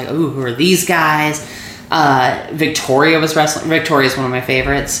I was like, ooh, who are these guys? Victoria was wrestling. Victoria is one of my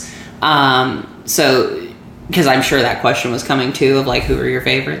favorites. Because I'm sure that question was coming too, of like, who are your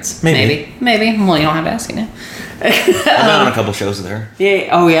favorites? Maybe. Well, you don't have to ask it now. I've been on a couple shows with her. Yeah.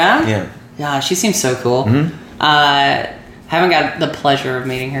 Oh yeah. Yeah. Yeah, she seems so cool. Haven't got the pleasure of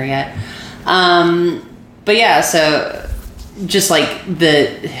meeting her yet. But yeah, so just like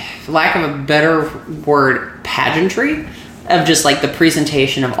the lack of a better word, pageantry of just like the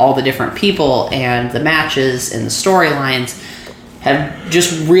presentation of all the different people and the matches and the storylines have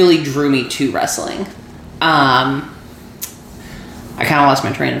just really drew me to wrestling. I kind of lost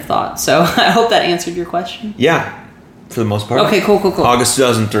my train of thought, so I hope that answered your question. Yeah, for the most part. Okay, cool. August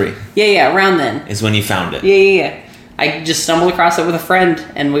 2003 Yeah, around then. is when you found it. Yeah. I just stumbled across it with a friend,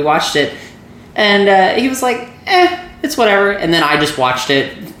 and we watched it, and he was like, it's whatever, and then I just watched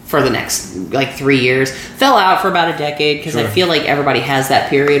it for the next, like, 3 years. Fell out for about a decade, because I feel like everybody has that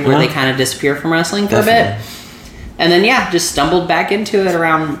period where they kind of disappear from wrestling for a bit. And then, just stumbled back into it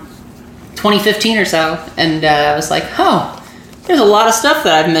around 2015 or so, and I was like, there's a lot of stuff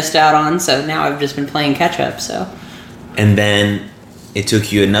that I've missed out on, so now I've just been playing catch up. So, and then it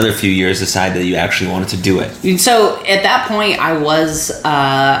took you another few years to decide that you actually wanted to do it. So at that point, I was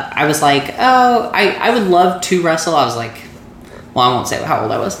like, oh, I would love to wrestle. I was like, well, I won't say how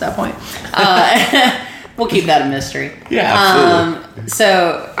old I was at that point. We'll keep that a mystery. Yeah, absolutely.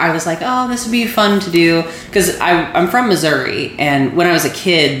 So I was like, oh, this would be fun to do. Because I'm from Missouri, and when I was a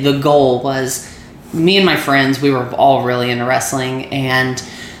kid, the goal was, me and my friends, we were all really into wrestling, and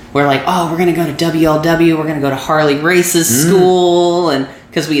we're like, oh, we're going to go to WLW, we're going to go to Harley Race's school, and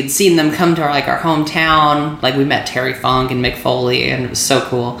because we had seen them come to our hometown. Like, we met Terry Funk and Mick Foley, and it was so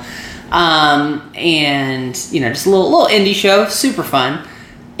cool. And, just a little indie show, super fun.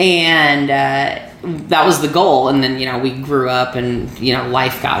 And that was the goal. And then, we grew up and,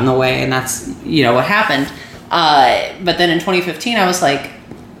 life got in the way, and that's, what happened. But then in 2015, I was like,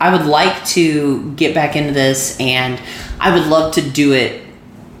 I would like to get back into this, and I would love to do it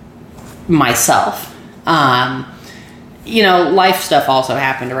myself. Life stuff also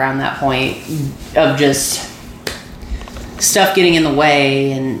happened around that point of just stuff getting in the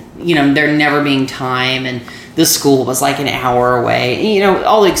way, and there never being time, and the school was like an hour away,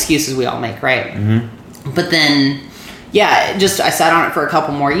 all the excuses we all make, right? Mm-hmm. But then I sat on it for a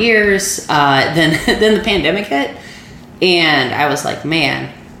couple more years. Then the pandemic hit, and I was like,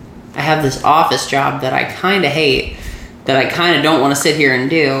 man, I have this office job that I kind of hate, that I kind of don't want to sit here and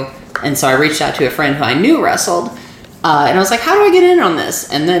do. And so I reached out to a friend who I knew wrestled, and I was like, how do I get in on this?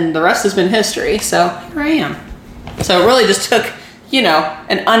 And then the rest has been history. So here I am. So it really just took,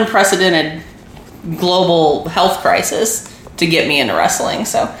 an unprecedented global health crisis to get me into wrestling.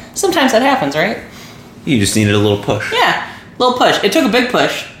 So sometimes that happens, right? You just needed a little push. Yeah, a little push. It took a big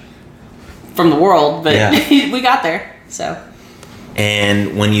push from the world, but we got there. So.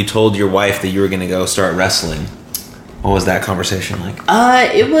 And when you told your wife that you were going to go start wrestling, what was that conversation like?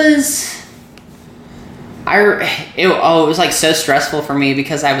 It was like so stressful for me,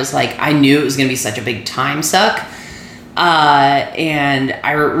 because I was like, I knew it was going to be such a big time suck. And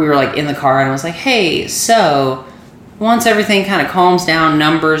we were like in the car, and I was like, hey, so once everything kind of calms down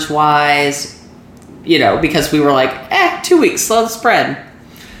numbers wise, because we were like, 2 weeks, slow the spread.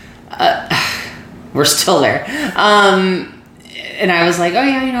 We're still there. And I was like, oh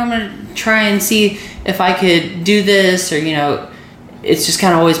yeah, I'm going to try and see if I could do this, or, it's just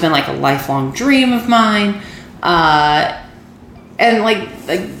kind of always been like a lifelong dream of mine. And like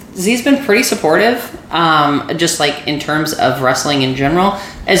Z's been pretty supportive, just like in terms of wrestling in general,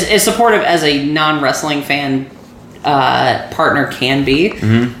 as supportive as a non-wrestling fan partner can be.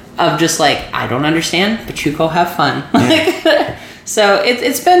 Mm-hmm. Of just like, I don't understand, but you go have fun. Yeah. So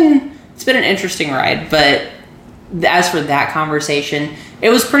it's been an interesting ride, but as for that conversation, it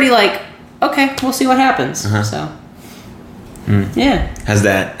was pretty like, okay, we'll see what happens. Uh-huh. So yeah. Has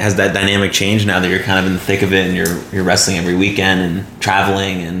that dynamic changed now that you're kind of in the thick of it, and you're wrestling every weekend and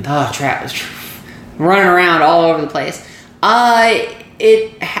traveling and running around all over the place?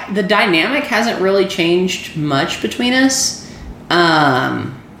 The dynamic hasn't really changed much between us.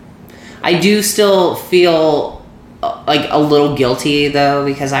 I do still feel like a little guilty though,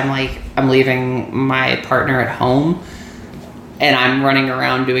 because I'm leaving my partner at home, and I'm running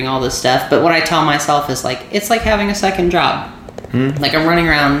around doing all this stuff. But what I tell myself is like, it's like having a second job. Like, I'm running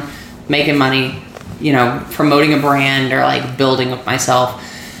around making money, promoting a brand, or like building up myself.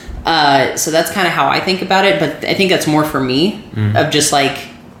 So that's kind of how I think about it. But I think that's more for me, of just like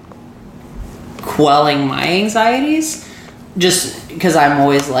quelling my anxieties, just because I'm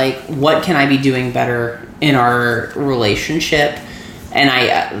always like, what can I be doing better in our relationship? And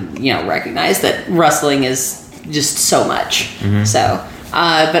I, recognize that wrestling is just so much. Mm-hmm. So,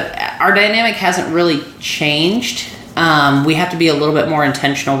 but our dynamic hasn't really changed. We have to be a little bit more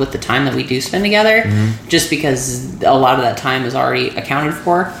intentional with the time that we do spend together, just because a lot of that time is already accounted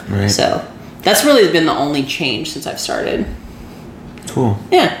for. Right. So that's really been the only change since I've started. Cool.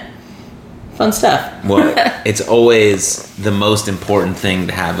 Yeah. Fun stuff. Well, it's always the most important thing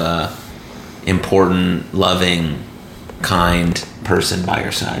to have a important, loving, kind person by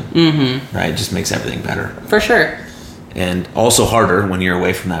your side. Mm-hmm. Right? It just makes everything better. For sure. And also harder when you're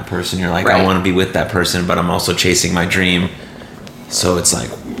away from that person. You're like, right. I want to be with that person, but I'm also chasing my dream. So it's like...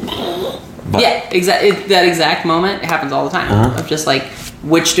 Yeah, exactly. That exact moment, it happens all the time. Uh-huh. Of just like,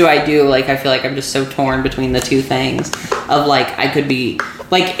 which do I do? Like, I feel like I'm just so torn between the two things. Of like, I could be...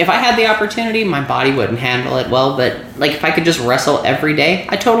 Like, if I had the opportunity, my body wouldn't handle it well. But like, if I could just wrestle every day,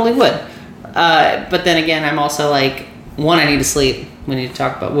 I totally would. But then again, I'm also like, one, I need to sleep. We need to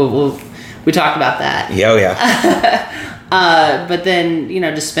talk about... We talked about that. Yeah, oh yeah. But then,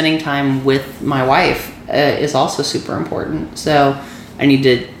 just spending time with my wife is also super important. So I need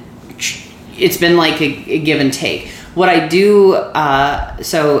to... It's been like a give and take. what I do,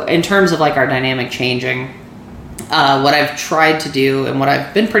 so in terms of like our dynamic changing, what I've tried to do and what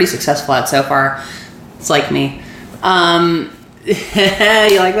I've been pretty successful at so far, it's like me. You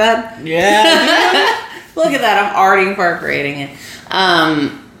like that? Yeah. Look at that. I'm already incorporating it.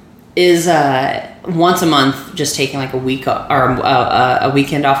 Is once a month just taking like a week or a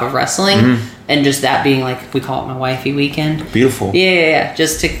weekend off of wrestling, and just that being like, we call it my wifey weekend. Beautiful. Yeah.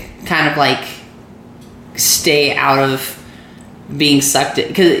 Just to kind of like stay out of being sucked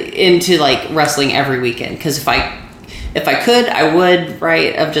into like wrestling every weekend. Because if I could, I would,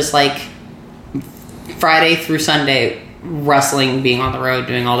 right? Of just like Friday through Sunday wrestling, being on the road,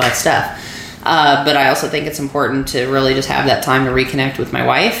 doing all that stuff. But I also think it's important to really just have that time to reconnect with my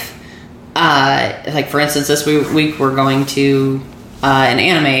wife. Like for instance, this week we're going to an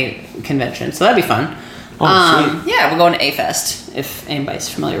anime convention, so that'd be fun. Oh, sweet. Yeah, we're going to A-Fest, if anybody's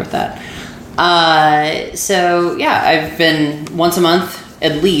familiar with that. So yeah, I've been once a month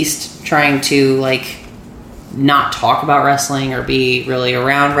at least trying to like not talk about wrestling or be really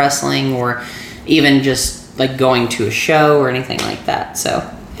around wrestling, or even just like going to a show or anything like that. So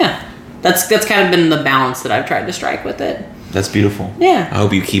yeah, that's kind of been the balance that I've tried to strike with it. That's beautiful. Yeah. I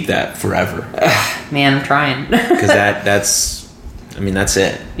hope you keep that forever. Man, I'm trying. Because that's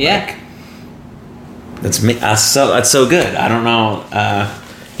it. Yeah. Like, that's so good. I don't know.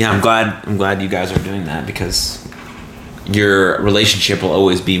 Yeah, I'm glad you guys are doing that, because your relationship will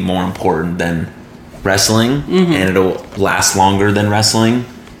always be more important than wrestling, and it'll last longer than wrestling.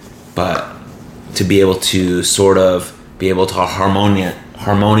 But to be able to sort of be able to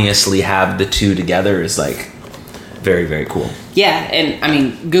harmoniously have the two together is like very, very cool. Yeah, and I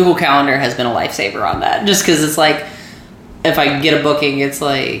mean, Google Calendar has been a lifesaver on that. Just because it's like, if I get a booking, it's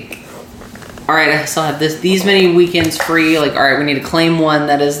like, all right, I still have these many weekends free. Like, all right, we need to claim one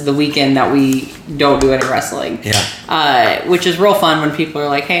that is the weekend that we don't do any wrestling. Yeah. Which is real fun when people are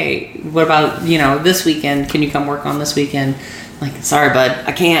like, hey, what about, this weekend? Can you come work on this weekend? Like, sorry, bud,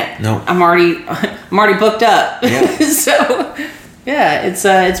 I can't. No. I'm already booked up. Yeah. So, yeah, it's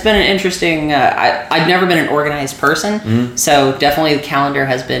been an interesting. I've never been an organized person, so definitely the calendar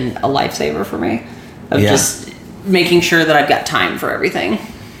has been a lifesaver for me of just making sure that I've got time for everything.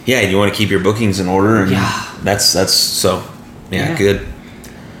 Yeah, you want to keep your bookings in order, and Yeah. that's so. Yeah, good.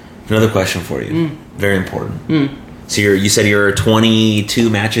 Another question for you, very important. So you said you're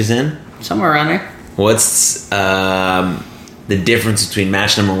 22 matches in. Somewhere around there. What's the difference between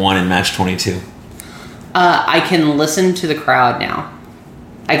match number 1 and match 22? I can listen to the crowd now.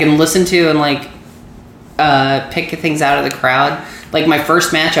 I can listen to and like pick things out of the crowd. Like my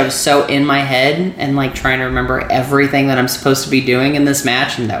first match, I was so in my head and like trying to remember everything that I'm supposed to be doing in this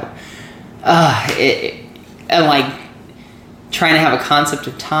match, and and like trying to have a concept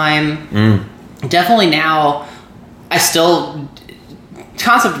of time. Definitely now, concept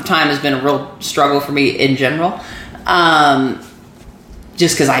of time has been a real struggle for me in general.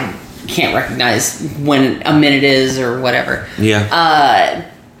 Just because I can't recognize when a minute is or whatever. Yeah.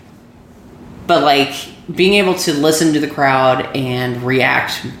 But like being able to listen to the crowd and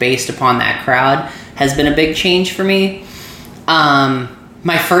react based upon that crowd has been a big change for me.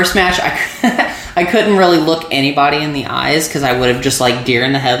 My first match, I couldn't really look anybody in the eyes because I would have just like deer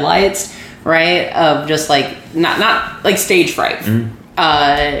in the headlights, right? Of just like not like stage fright.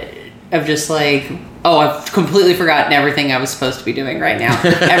 Of just like, oh, I've completely forgotten everything I was supposed to be doing right now.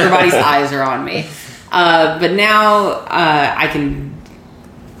 Everybody's eyes are on me. But now I can,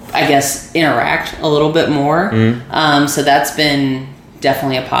 I guess, interact a little bit more. So that's been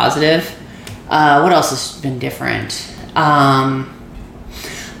definitely a positive. What else has been different?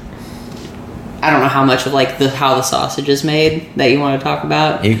 I don't know how much of like how the sausage is made that you want to talk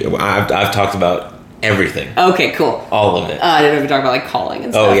about. I've talked about everything. Okay, cool. All of it. I didn't know if you talk about like calling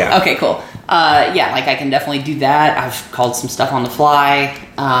and stuff. Oh yeah. Okay, cool. Yeah, like I can definitely do that. I've called some stuff on the fly,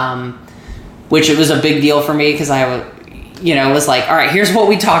 which it was a big deal for me because I was like, all right, here's what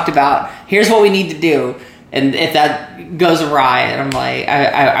we talked about. Here's what we need to do. And if that goes awry, and I'm like,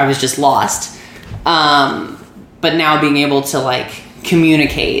 I was just lost. But now being able to like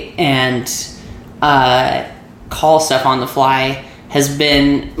communicate and call stuff on the fly has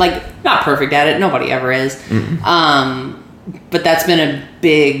been like not perfect at it. Nobody ever is. But that's been a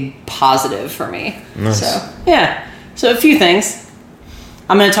big positive for me. Nice. So yeah. So a few things.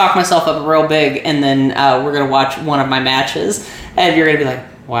 I'm going to talk myself up real big, and then we're going to watch one of my matches, and you're going to be like,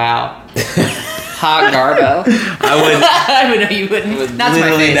 wow. Hot Garbo. I would know you wouldn't. would Not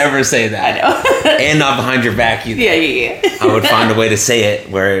literally never say that. I know. And not behind your back either. Yeah. I would find a way to say it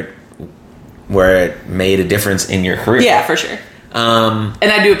where it made a difference in your career. Yeah, for sure. And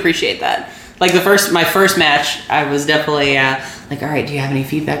I do appreciate that. Like my first match, I was definitely like, all right, do you have any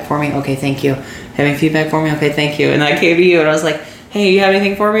feedback for me? Okay, thank you. Have any feedback for me? Okay, thank you. And I came to you and I was like, hey, you have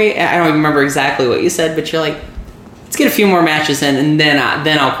anything for me? I don't even remember exactly what you said, but you're like, let's get a few more matches in and then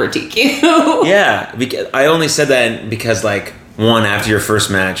I'll critique you. Yeah, because I only said that because like, one, after your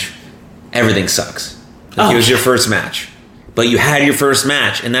first match, everything sucks. Like, it was your first match. But you had your first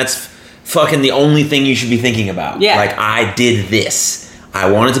match, and that's fucking the only thing you should be thinking about. Yeah. Like, I did this. I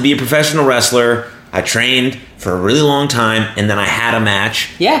wanted to be a professional wrestler. I trained for a really long time, and then I had a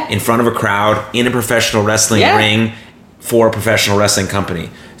match in front of a crowd in a professional wrestling ring for a professional wrestling company.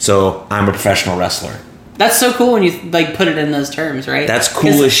 So I'm a professional wrestler. That's so cool when you like put it in those terms, right? That's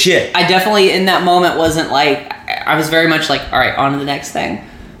cool as shit. I definitely in that moment wasn't like, I was very much like, all right, on to the next thing.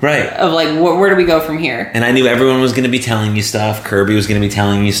 Right. Of like, where do we go from here? And I knew everyone was going to be telling you stuff. Kirby was going to be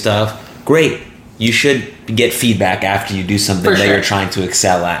telling you stuff. Great. You should get feedback after you do something that you're trying to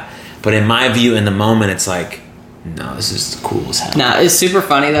excel at. But in my view, in the moment, it's like, no, this is cool as hell. No, it's super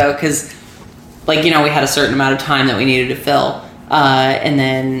funny though, because like, you know, we had a certain amount of time that we needed to fill. And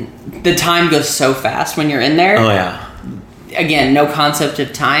then the time goes so fast when you're in there. Oh, yeah. Again, no concept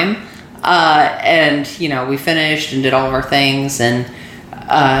of time. And, you know, we finished and did all of our things. And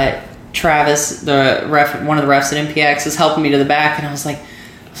Travis, the ref, one of the refs at MPX, is helping me to the back. And I was like,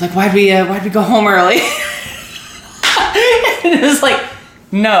 why'd we go home early? And it was like,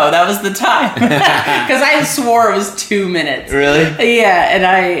 no, that was the time. Because I swore it was 2 minutes. Really? Yeah.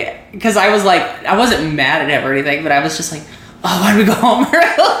 And because I was like, I wasn't mad at him or anything, but I was just like, oh, why'd we go home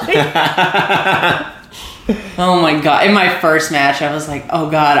early? Oh my God. In my first match, I was like, oh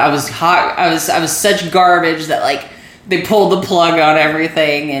God, I was hot. I was such garbage that like they pulled the plug on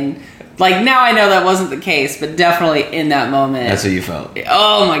everything. And like now I know that wasn't the case, but definitely in that moment. That's what you felt.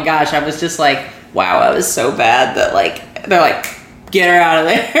 Oh my gosh. I was just like, wow, I was so bad that like, they're like, get her out of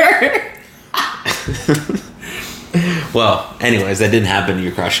there. Well, anyways, that didn't happen.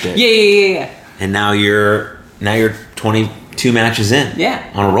 You crushed it. Yeah. And now you're 22 matches in. Yeah.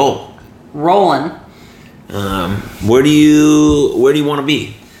 On a roll. Rolling. Where do you want to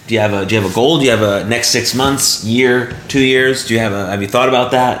be? Do you have a goal? Do you have a next 6 months, year, 2 years? Have you thought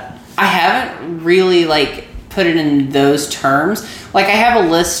about that? I haven't really like put it in those terms. Like I have a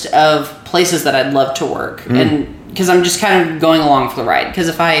list of places that I'd love to work, and because I'm just kind of going along for the ride. Because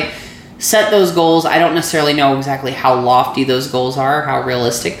if I set those goals, I don't necessarily know exactly how lofty those goals are, how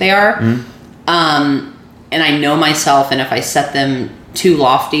realistic they are. And I know myself, and if I set them too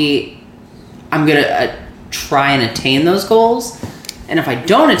lofty, I'm gonna try and attain those goals. And if I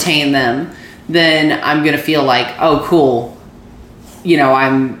don't attain them, then I'm gonna feel like, oh, cool, you know,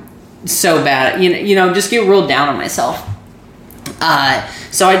 I'm so bad. You know, just get real down on myself.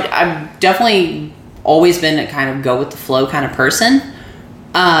 So I've definitely always been a kind of go with the flow kind of person.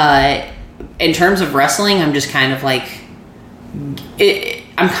 In terms of wrestling, I'm just kind of like,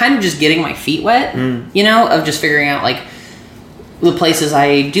 I'm kind of just getting my feet wet, you know, of just figuring out like the places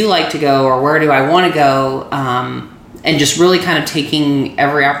I do like to go or where do I want to go, and just really kind of taking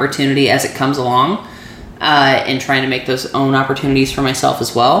every opportunity as it comes along, and trying to make those own opportunities for myself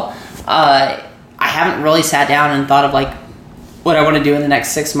as well. I haven't really sat down and thought of like what I want to do in the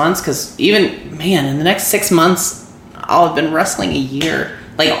next 6 months, because even, man, in the next 6 months, I'll have been wrestling a year,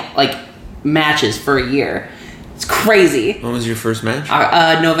 like matches for a year. It's crazy. When was your first match?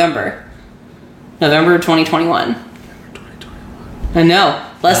 November 2021. I know.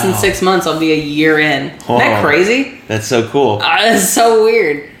 Less than 6 months, I'll be a year in. Isn't that crazy? That's so cool. It's so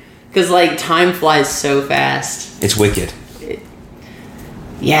weird. Because, like, time flies so fast. It's wicked.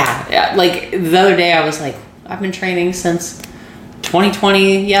 Yeah. Like, the other day, I was like, I've been training since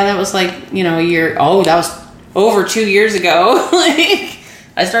 2020. Yeah, that was like, you know, a year. Oh, that was over 2 years ago. Like,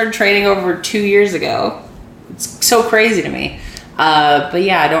 I started training over 2 years ago. It's so crazy to me. But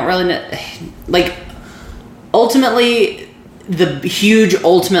yeah, I don't really know. Like, ultimately, the huge,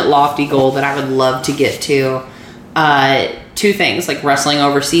 ultimate, lofty goal that I would love to get to, two things, like wrestling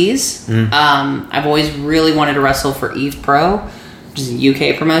overseas. I've always really wanted to wrestle for Eve Pro, which is a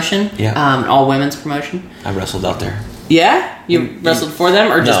UK promotion. Yeah. All women's promotion. I wrestled out there. Yeah? You wrestled for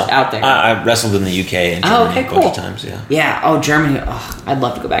them or just out there? I wrestled in the UK and Germany a bunch of times, yeah. Yeah, oh, Germany. Oh, I'd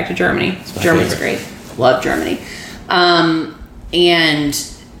love to go back to Germany. Germany's great. Love Germany. And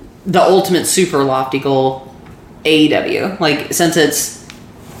the ultimate super lofty goal, AEW. Like, since its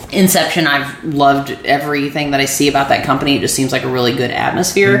inception, I've loved everything that I see about that company. It just seems like a really good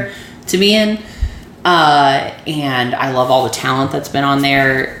atmosphere to be in. And I love all the talent that's been on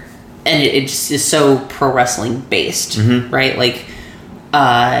there. And it just is so pro wrestling based, right? Like,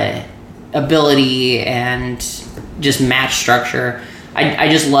 ability and just match structure. I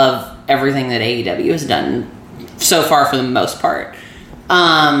just love everything that AEW has done so far for the most part.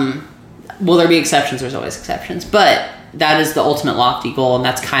 Will there be exceptions? There's always exceptions. But that is the ultimate lofty goal, and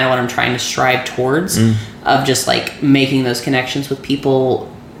that's kind of what I'm trying to strive towards, of just, like, making those connections with people,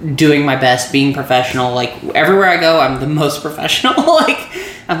 doing my best, being professional. Like, everywhere I go, I'm the most professional. Like,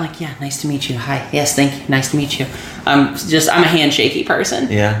 I'm like, yeah, nice to meet you. Hi. Yes, thank you. Nice to meet you. I'm a handshakey person.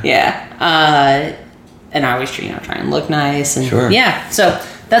 Yeah. Yeah. And I always, try and look nice. And sure. Yeah. So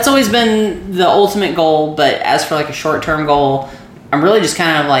that's always been the ultimate goal. But as for, like, a short-term goal, I'm really just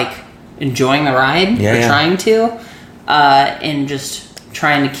kind of, like, enjoying the ride. Trying to. And just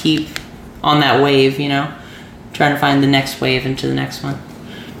trying to keep on that wave, trying to find the next wave into the next one.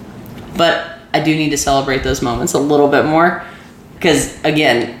 But I do need to celebrate those moments a little bit more, because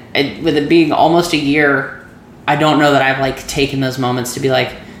again, with it being almost a year, I don't know that I've, like, taken those moments to be like,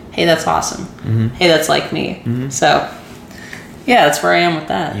 hey, that's awesome. Hey, that's like me. So yeah, that's where I am with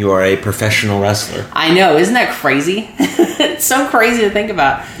that. You are a professional wrestler. I know, isn't that crazy? It's so crazy to think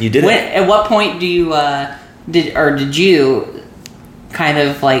about. You did it. At what point do you did you kind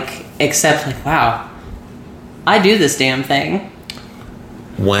of, like, accept, like, wow, I do this damn thing?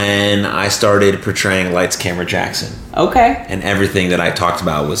 When I started portraying Lights Camera Jackson. Okay. And everything that I talked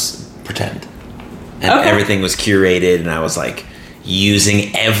about was pretend. And okay. Everything was curated, and I was, like,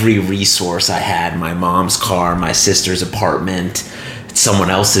 using every resource I had. My mom's car, my sister's apartment, someone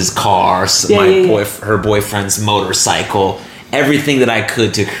else's car, her boyfriend's motorcycle. Everything that I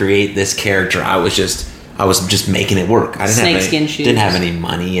could to create this character, I was just making it work. I didn't have any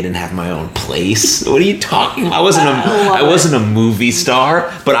money. I didn't have my own place. What are you talking about? I wasn't a movie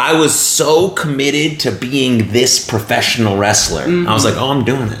star, but I was so committed to being this professional wrestler. I was like, oh, I'm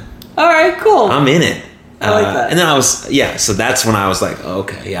doing it. All right, cool. I'm in it. I like that. And then so that's when I was like, oh,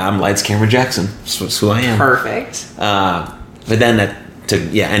 okay, yeah, I'm Lights Camera Jackson. That's who I am. Perfect. But then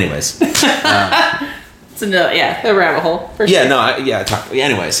anyways. It's a rabbit hole. For sure.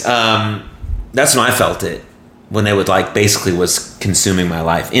 Anyways, that's when I felt it, when it would, like, basically was consuming my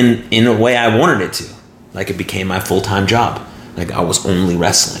life in a way I wanted it to. Like, it became my full-time job. Like, I was only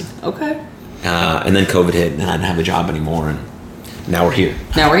wrestling. Okay. And then COVID hit, and I didn't have a job anymore, and now we're here.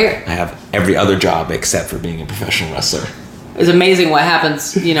 I have every other job except for being a professional wrestler. It's amazing what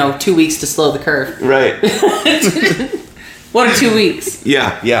happens, 2 weeks to slow the curve. Right. What are 2 weeks?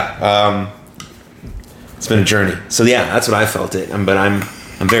 Yeah. It's been a journey. So, yeah, that's what I felt it. But I'm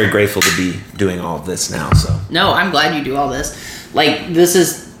very grateful to be doing all of this now. So no, I'm glad you do all this. Like, this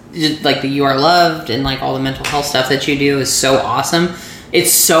is just, like, the You Are Loved and, like, all the mental health stuff that you do is so awesome.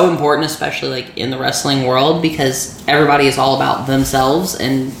 It's so important, especially, like, in the wrestling world, because everybody is all about themselves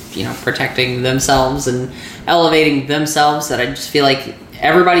and, protecting themselves and elevating themselves, that I just feel like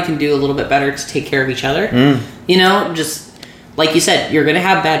everybody can do a little bit better to take care of each other. Just like you said, you're going to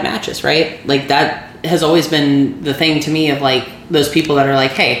have bad matches, right? Like, that has always been the thing to me, of, like, those people that are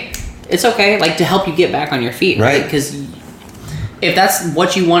like, hey, it's okay, like, to help you get back on your feet, right? Because if that's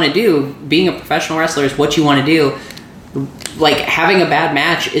what you want to do, being a professional wrestler is what you want to do. Like, having a bad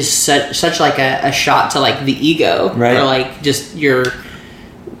match is such like a shot to, like, the ego, right? Or, like, just your,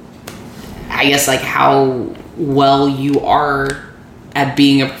 I guess, like, how well you are at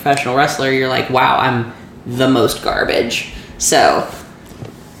being a professional wrestler. You're like, wow, I'm the most garbage. So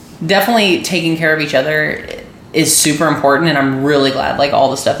definitely taking care of each other is super important, and I'm really glad, like, all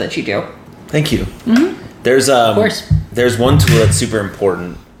the stuff that you do. Thank you. There's of course. There's one tool that's super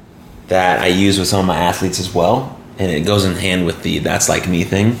important that I use with some of my athletes as well, and it goes in hand with the "that's like me"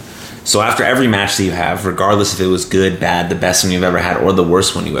 thing. So after every match that you have, regardless if it was good, bad, the best one you've ever had, or the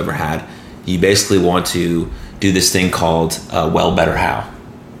worst one you ever had, you basically want to do this thing called well, better, how.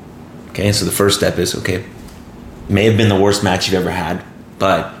 Okay, so the first step is, okay, may have been the worst match you've ever had,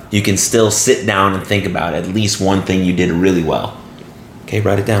 but you can still sit down and think about at least one thing you did really well. Okay,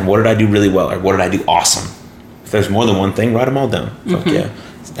 write it down. What did I do really well? Or what did I do awesome? If there's more than one thing, write them all down. Fuck yeah.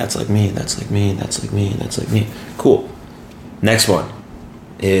 That's like me, that's like me, that's like me, that's like me. Cool. Next one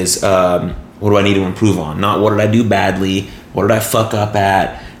is, what do I need to improve on? Not what did I do badly? What did I fuck up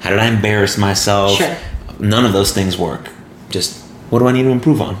at? How did I embarrass myself? Sure. None of those things work. Just, what do I need to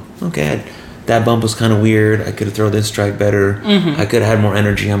improve on? Okay, that bump was kind of weird. I could have thrown this strike better. I could have had more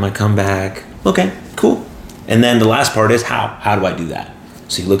energy on my comeback. Okay, cool. And then the last part is how. How do I do that?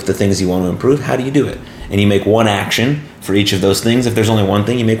 So you look at the things you want to improve. How do you do it? And you make one action for each of those things. If there's only one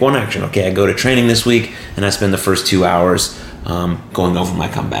thing, you make one action. Okay, I go to training this week, and I spend the first 2 hours going over my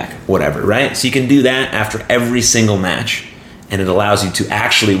comeback. Whatever, right? So you can do that after every single match. And it allows you to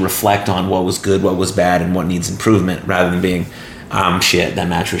actually reflect on what was good, what was bad, and what needs improvement, rather than being, shit, that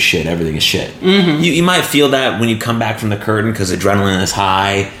match was shit, everything is shit. You might feel that when you come back from the curtain because adrenaline is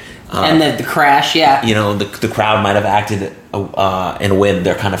high, and the crash, yeah. You know, the crowd might have acted in a way that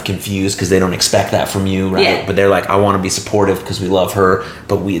they're kind of confused because they don't expect that from you, right? Yeah. But they're like, I want to be supportive because we love her,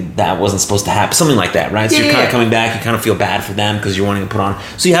 but that wasn't supposed to happen. Something like that, right? So you're kind of coming back, you kind of feel bad for them because you're wanting to put on.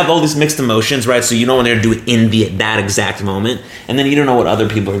 So you have all these mixed emotions, right? So you don't want to do it in that exact moment. And then you don't know what other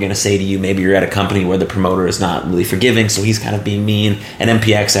people are going to say to you. Maybe you're at a company where the promoter is not really forgiving, so he's kind of being mean. At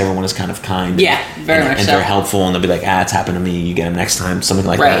MPX, everyone is kind of kind. Yeah, very much and so. they're helpful, and they'll be like, it's happened to me. You get him next time, something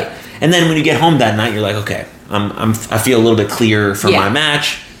like that. And then when you get home that night, you're like, okay, I feel a little bit clearer from my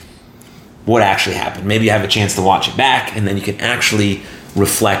match. What actually happened? Maybe you have a chance to watch it back, and then you can actually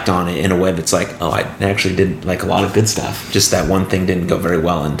reflect on it in a way that's like, I actually did like a lot of good stuff. Just that one thing didn't go very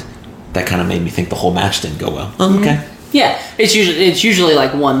well, and that kind of made me think the whole match didn't go well. Oh, okay. Yeah, it's usually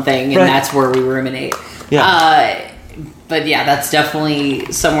like one thing, and that's where we ruminate. Yeah. But yeah, that's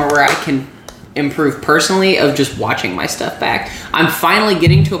definitely somewhere where I can improve personally of just watching my stuff back. I'm finally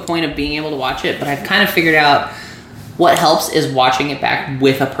getting to a point of being able to watch it, but I've kind of figured out what helps is watching it back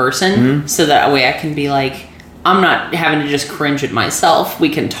with a person, so that way I can be like, I'm not having to just cringe at myself. We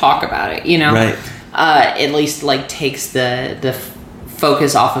can talk about it, you know? Right. At least like takes the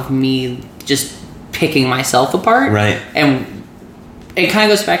focus off of me just picking myself apart. Right. And it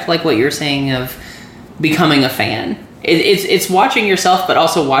kind of goes back to like what you're saying of becoming a fan. It's watching yourself, but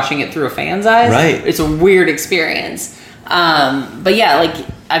also watching it through a fan's eyes. Right. It's a weird experience. But yeah, like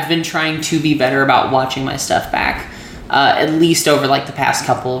I've been trying to be better about watching my stuff back, at least over like the past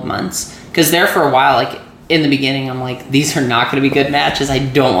couple of months. Because there for a while, like in the beginning, I'm like, these are not going to be good matches. I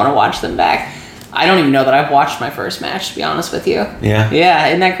don't want to watch them back. I don't even know that I've watched my first match, to be honest with you. Yeah. Yeah,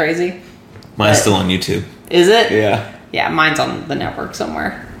 isn't that crazy? Mine's still on YouTube. Is it? Yeah. Yeah, mine's on the network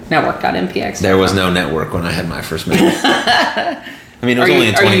somewhere. Network.mpx. There was no network when I had my first match. I mean, it was only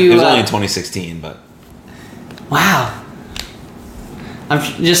in 2016, but wow. I'm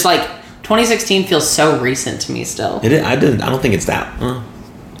just like 2016 feels so recent to me still. I don't think it's that.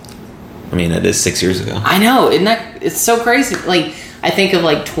 I mean, it is 6 years ago. I know, isn't that? It's so crazy. Like I think of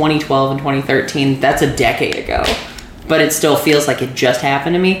like 2012 and 2013. That's a decade ago, but it still feels like it just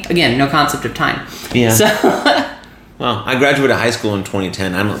happened to me. Again, no concept of time. Yeah. So. Well, I graduated high school in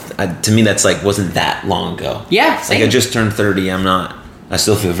 2010. To me, that's like wasn't that long ago. Yeah, same. Like I just turned 30. I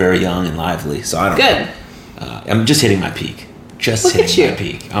still feel very young and lively. So I don't know. I'm just hitting my peak. Look hitting my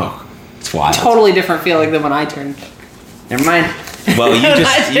peak. Oh, it's wild. Totally different feeling than when I turned. Never mind. Well, you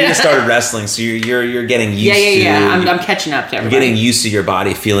just started wrestling, so you're getting used to. Yeah. I'm catching up to everybody. You're getting used to your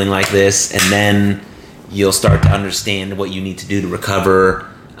body feeling like this, and then you'll start to understand what you need to do to recover.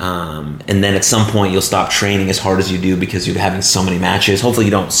 And then at some point you'll stop training as hard as you do because you're having so many matches. Hopefully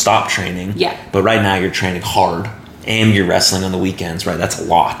you don't stop training. Yeah. But right now you're training hard and you're wrestling on the weekends, right? That's a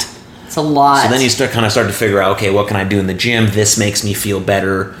lot. It's a lot. So then you start to figure out, okay, what can I do in the gym? This makes me feel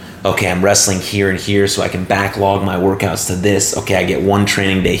better. Okay, I'm wrestling here and here so I can backlog my workouts to this. Okay, I get one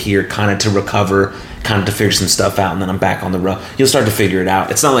training day here kind of to recover, kind of to figure some stuff out, and then I'm back on the road. You'll start to figure it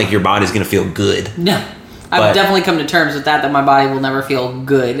out. It's not like your body's going to feel good. No. I've definitely come to terms with that my body will never feel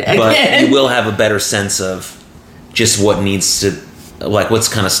good again. But you will have a better sense of just what needs to, like what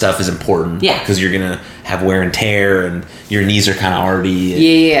kind of stuff is important. Yeah. Because you're going to have wear and tear and your knees are kind of already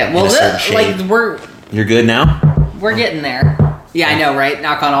Yeah. Well, You're good now? We're getting there. Yeah, I know, right?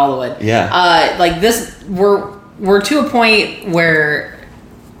 Knock on all the wood. Yeah. Like this, we're to a point where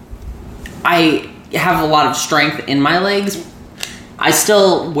I have a lot of strength in my legs. I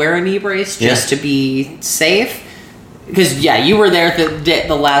still wear a knee brace just to be safe. Because, you were there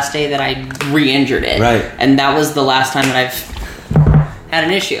the last day that I re-injured it. Right. And that was the last time that I've had an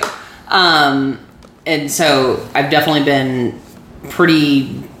issue. And so I've definitely been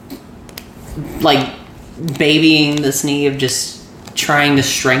pretty, like, babying this knee of just trying to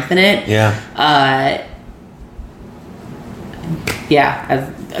strengthen it. Yeah.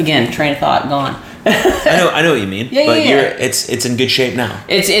 Again, train of thought gone. I know what you mean. It's in good shape now.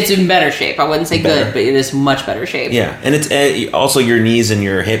 It's in better shape. I wouldn't say good, but it is much better shape. Yeah, and it's also your knees and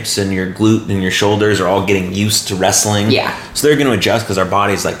your hips and your glute and your shoulders are all getting used to wrestling. Yeah. So they're going to adjust because our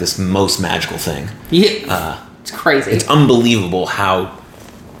body's like this most magical thing. Yeah. It's crazy. It's unbelievable how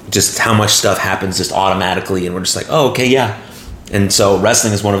much stuff happens just automatically, and we're just like, oh, okay, yeah. And so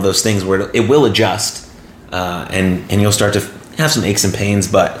wrestling is one of those things where it will adjust, and you'll start to have some aches and pains,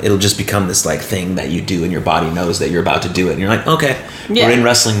 but it'll just become this like thing that you do and your body knows that you're about to do it, and you're like, okay, we're in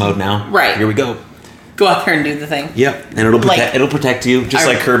wrestling mode now. Right. Here we go. Go out there and do the thing. Yep. And it'll protect you, just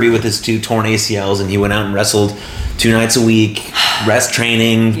like Kirby with his 2 torn ACLs, and he went out and wrestled 2 nights a week, rest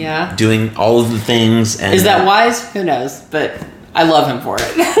training, doing all of the things. And is that wise? Who knows? But I love him for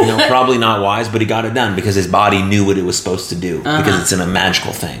it. Probably not wise, but he got it done because his body knew what it was supposed to do, because it's in a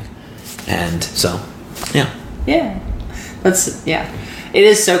magical thing. And so, yeah. Yeah. It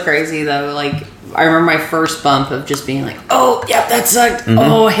is so crazy though. Like, I remember my first bump of just being like, oh, yep, that sucked. Mm-hmm.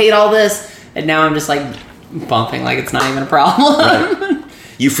 Oh, I hate all this. And now I'm just like bumping like it's not even a problem. Right.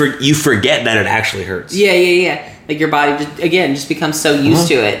 You forget that it actually hurts. Yeah. Like your body just becomes so used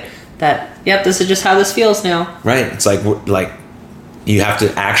to it that, yep, this is just how this feels now. Right. It's like you have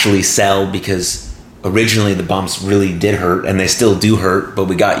to actually sell because originally the bumps really did hurt and they still do hurt, but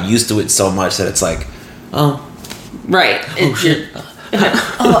we got used to it so much that it's like, oh. Right. Oh, shit.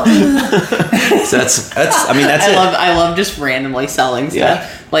 So that's it. I love just randomly selling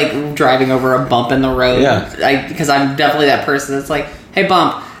stuff, like driving over a bump in the road. Yeah, because I'm definitely that person that's like, hey,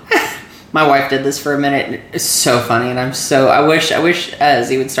 bump. My wife did this for a minute. It's so funny, and I wish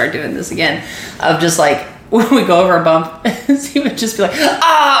Z would start doing this again. Of just like when we go over a bump, Z would just be like,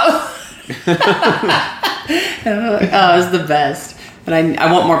 oh. Oh, it's the best. And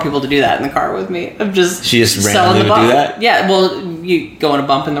I want more people to do that in the car with me. I'm just she just randomly would do that. Yeah, well, you go on a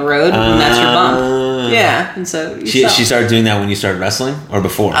bump in the road, and that's your bump. Yeah, and so she started doing that when you started wrestling or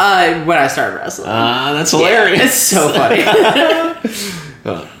before? When I started wrestling. That's hilarious. Yeah, it's so funny.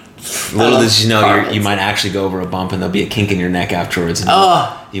 Little did you know you might actually go over a bump and there'll be a kink in your neck afterwards, and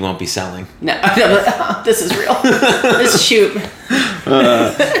you won't be selling. No, this is real. This shoot.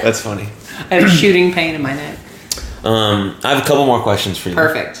 That's funny. I have shooting pain in my neck. I have a couple more questions for you.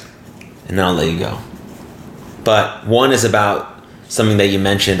 Perfect. And then I'll let you go. But one is about something that you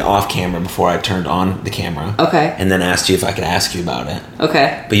mentioned off camera before I turned on the camera. Okay. And then asked you if I could ask you about it.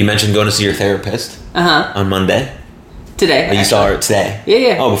 Okay. But you mentioned going to see your therapist. On Monday. Today. Oh, you saw her today?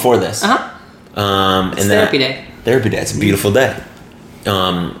 Yeah. Oh, before this. It's therapy day. Therapy day. It's a beautiful day.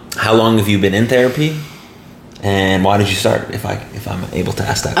 How long have you been in therapy? And why did you start, if I'm able to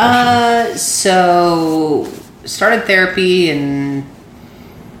ask that question? So started therapy in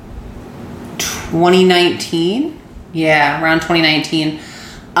 2019. Yeah, around 2019.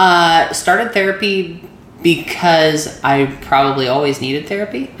 Started therapy because I probably always needed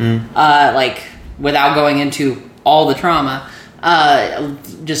therapy. Like, without going into all the trauma,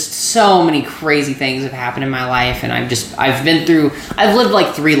 just so many crazy things have happened in my life, and I've lived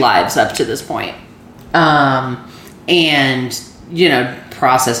like 3 lives up to this point. And,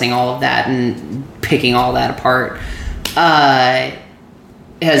 processing all of that and picking all that apart,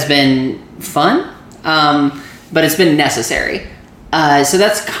 has been fun. But it's been necessary. So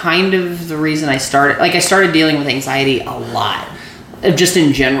that's kind of the reason I started dealing with anxiety a lot. Just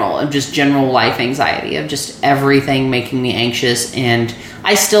in general, of just general life anxiety, of just everything making me anxious. And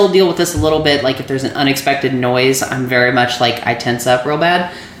I still deal with this a little bit. Like if there's an unexpected noise, I'm very much like I tense up real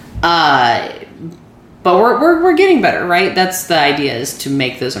bad. But we're getting better, right? That's the idea, is to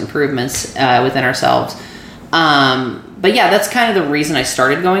make those improvements within ourselves. But yeah, that's kind of the reason I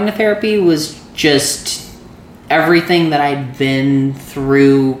started going to therapy, was just everything that I'd been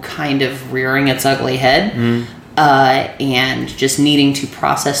through kind of rearing its ugly head. And just needing to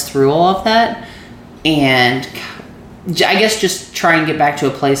process through all of that, and I guess just try and get back to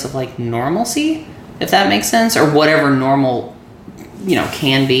a place of like normalcy, if that makes sense, or whatever normal,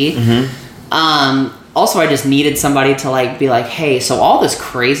 can be. Also, I just needed somebody to like be like, hey, so all this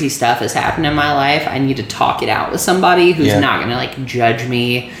crazy stuff has happened in my life. I need to talk it out with somebody who's not going to like judge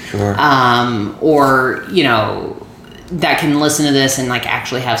me, sure. Or that can listen to this and like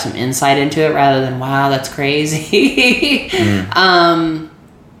actually have some insight into it, rather than, wow, that's crazy. And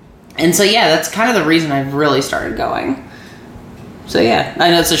so that's kind of the reason I've really started going. So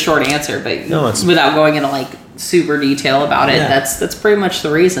I know it's a short answer, but without going into like super detail about it, that's pretty much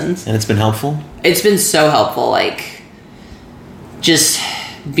the reasons. And it's been helpful? It's been so helpful, like just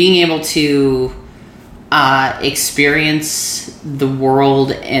being able to experience the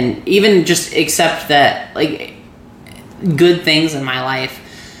world and even just accept that like good things in my life,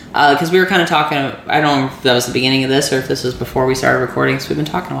 because we were kind of talking, I don't know if that was the beginning of this or if this was before we started recording, so we've been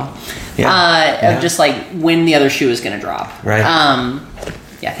talking a while, of just like when the other shoe is going to drop, right?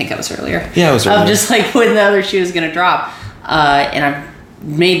 I think that was earlier. It was earlier. Just like when the other shoe is going to drop, and I've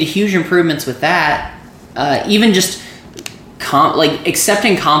made huge improvements with that. Even just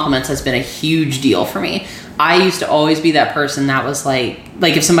accepting compliments has been a huge deal for me. I used to always be that person that was like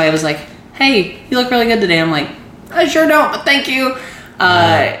if somebody was like, hey, you look really good today, I'm like, I sure don't, but thank you.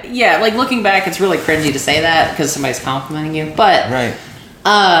 Like looking back, it's really cringy to say that because somebody's complimenting you, but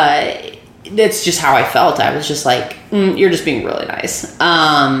that's just how I felt. I was just like, you're just being really nice.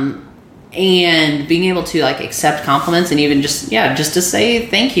 And being able to like accept compliments and even just to say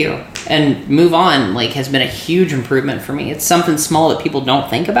thank you and move on, like, has been a huge improvement for me. It's something small that people don't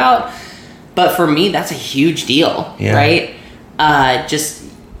think about, but for me, that's a huge deal, right? Just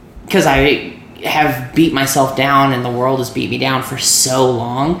because I have beat myself down and the world has beat me down for so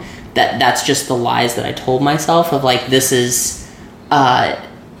long that's just the lies that I told myself of like, this is the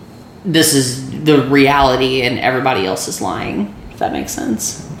reality and everybody else is lying, if that makes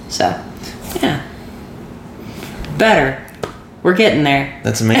sense. So, yeah. Better. We're getting there.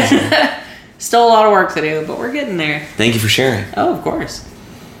 That's amazing. Still a lot of work to do, but we're getting there. Thank you for sharing. Oh, of course.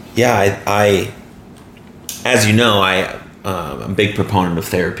 Yeah, I as you know, I'm a big proponent of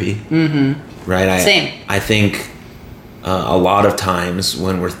therapy. Mm-hmm. Right? Same. I think a lot of times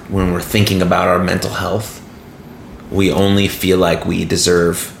when we're thinking about our mental health, we only feel like we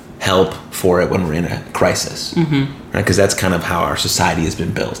deserve help for it when we're in a crisis. Mm-hmm. Right? Because that's kind of how our society has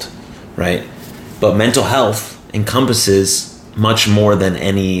been built, right? But mental health encompasses much more than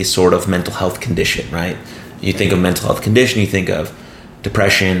any sort of mental health condition, right? You think of mental health condition, you think of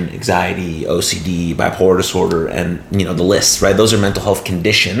depression, anxiety, OCD, bipolar disorder, and the list, right? Those are mental health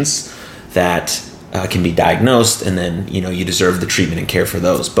conditions that can be diagnosed, and then you deserve the treatment and care for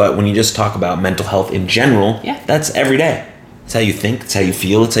those. But when you just talk about mental health in general, that's every day. It's how you think, it's how you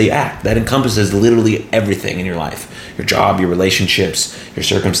feel, it's how you act. That encompasses literally everything in your life. Your job, your relationships, your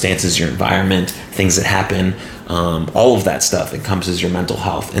circumstances, your environment, things that happen, all of that stuff encompasses your mental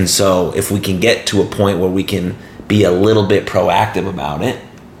health. And so if we can get to a point where we can be a little bit proactive about it,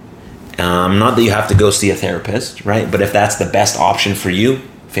 not that you have to go see a therapist, right? But if that's the best option for you,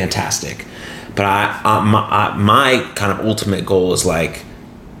 fantastic. But my kind of ultimate goal is like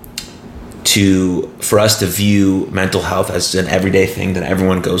for us to view mental health as an everyday thing that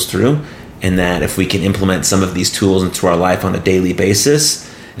everyone goes through, and that if we can implement some of these tools into our life on a daily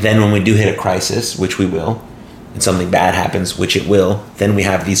basis, then when we do hit a crisis, which we will, and something bad happens, which it will, then we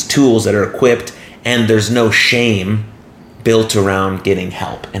have these tools that are equipped, and there's no shame built around getting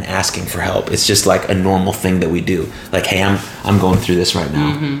help and asking for help. It's just like a normal thing that we do. Like, hey, I'm going through this right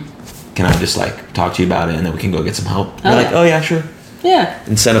now. Mm-hmm. Can I just like talk to you about it, and then we can go get some help? You're like, oh yeah, sure. Yeah.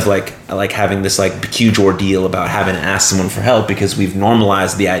 Instead of like having this like huge ordeal about having to ask someone for help, because we've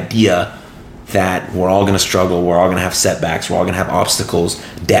normalized the idea that we're all going to struggle, we're all going to have setbacks, we're all going to have obstacles,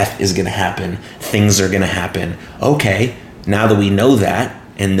 death is going to happen, things are going to happen. Okay, now that we know that,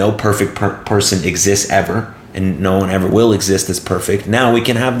 and no perfect person exists ever, and no one ever will exist that's perfect, now we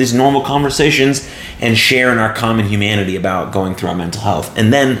can have these normal conversations and share in our common humanity about going through our mental health.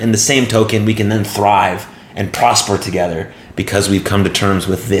 And then, in the same token, we can then thrive and prosper together because we've come to terms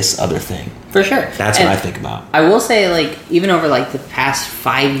with this other thing. For sure. That's what I think about. I will say, like, even over, like, the past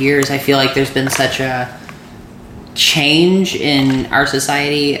 5 years, I feel like there's been such a change in our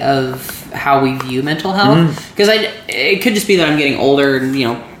society of how we view mental health. Because it could just be that I'm getting older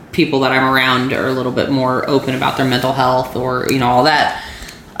and, people that I'm around are a little bit more open about their mental health or, all that.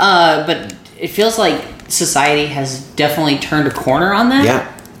 But it feels like society has definitely turned a corner on that.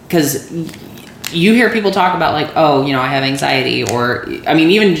 Yeah. Because you hear people talk about like, oh, I have anxiety, or, I mean,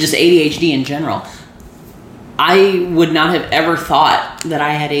 even just ADHD in general. I would not have ever thought that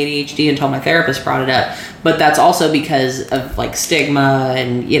I had ADHD until my therapist brought it up. But that's also because of like stigma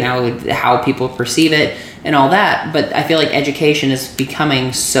and, how people perceive it and all that. But I feel like education is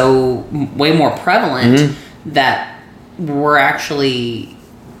becoming so way more prevalent that we're actually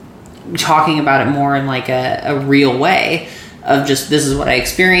talking about it more in like a real way of just, this is what I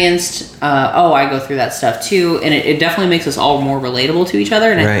experienced. I go through that stuff too. And it definitely makes us all more relatable to each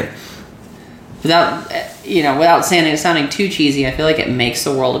other. And right. Without sounding too cheesy, I feel like it makes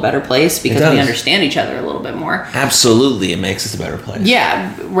the world a better place because we understand each other a little bit more. Absolutely, it makes us a better place.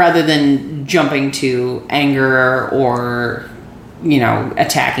 Yeah, rather than jumping to anger or,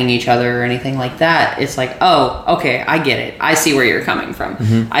 attacking each other or anything like that. It's like, oh, okay, I get it. I see where you're coming from.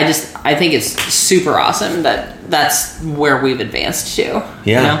 Mm-hmm. I think it's super awesome that that's where we've advanced to.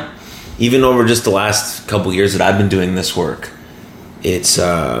 Yeah. Even over just the last couple years that I've been doing this work, it's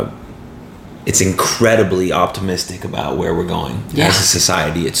incredibly optimistic about where we're going as a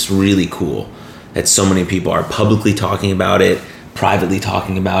society. It's really cool that so many people are publicly talking about it, privately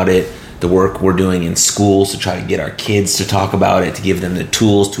talking about it. The work we're doing in schools to try to get our kids to talk about it, to give them the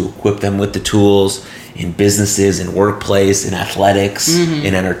tools, to equip them with the tools, in businesses, in workplace, in athletics,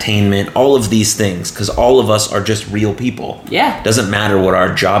 in entertainment, all of these things, because all of us are just real people. Yeah. Doesn't matter what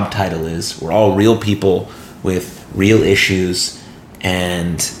our job title is. We're all real people with real issues,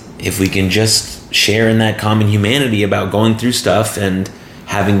 and if we can just share in that common humanity about going through stuff and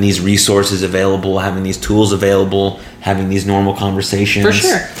having these resources available, having these tools available, having these normal conversations. For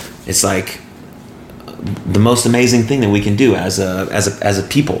sure. It's like the most amazing thing that we can do as a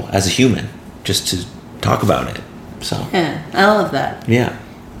people, as a human, just to talk about it. So yeah, I love that. Yeah.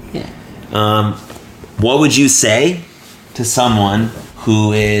 Yeah. What would you say to someone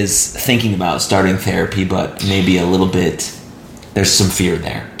who is thinking about starting therapy, but maybe a little bit, there's some fear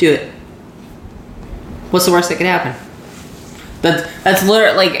there? Do it. What's the worst that could happen? That's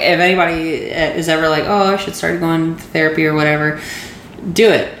literally, like, if anybody is ever like, oh, I should start going to therapy or whatever, do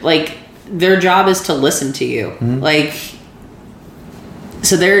it. Like, their job is to listen to you. Mm-hmm. Like,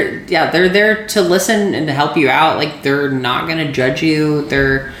 so they're there to listen and to help you out. Like, they're not going to judge you.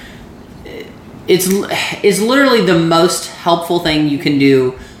 It's literally the most helpful thing you can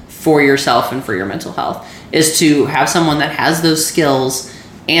do for yourself and for your mental health, is to have someone that has those skills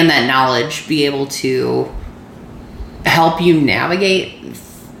and that knowledge be able to help you navigate,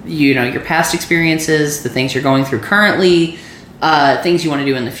 your past experiences, the things you're going through currently, things you want to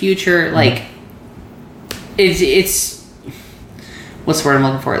do in the future. Mm-hmm. Like, it's what's the word I'm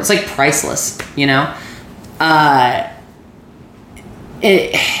looking for? It's like priceless,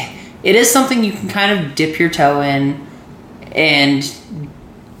 It is something you can kind of dip your toe in and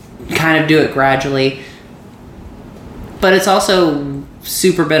kind of do it gradually. But it's also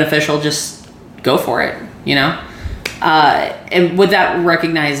super beneficial. Just go for it, And without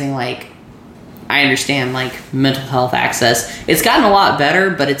recognizing, like, I understand, like, mental health access. It's gotten a lot better,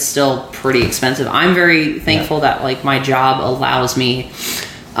 but it's still pretty expensive. I'm very thankful that, like, my job allows me,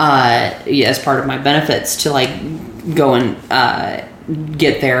 as part of my benefits, to, like, go and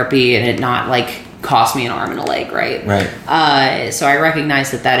get therapy and it not, like, cost me an arm and a leg, right? Right. So I recognize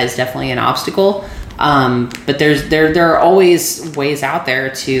that is definitely an obstacle. But there are always ways out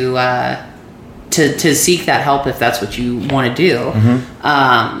there to seek that help if that's what you want to do.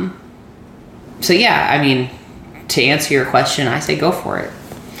 Mm-hmm. So yeah, I mean, to answer your question, I say go for it.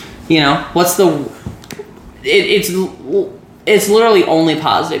 It's literally only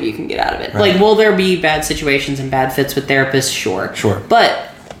positive you can get out of it. Right. Like, will there be bad situations and bad fits with therapists? Sure.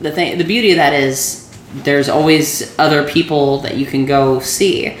 But the beauty of that is there's always other people that you can go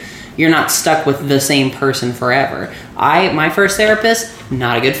see. You're not stuck with the same person forever. My first therapist,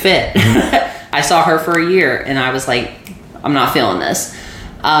 not a good fit. Mm-hmm. I saw her for a year and I was like, I'm not feeling this.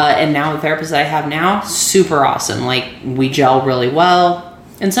 And now the therapist that I have now, super awesome. Like, we gel really well.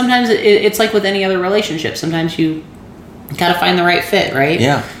 And sometimes it's like with any other relationship. Sometimes you gotta find the right fit, right?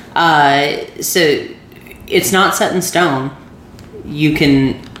 Yeah. So it's not set in stone. You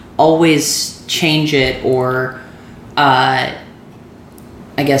can always change it, or I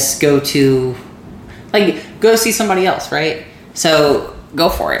guess go see somebody else, right? So go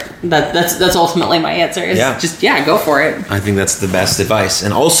for it. That's ultimately my answer. Just go for it. I think that's the best advice.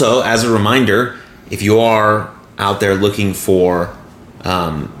 And also, as a reminder, if you are out there looking for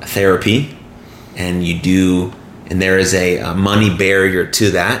therapy, and there is a money barrier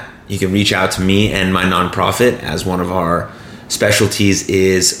to that, you can reach out to me and my nonprofit, as one of our specialties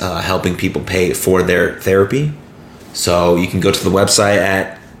is helping people pay for their therapy. So you can go to the website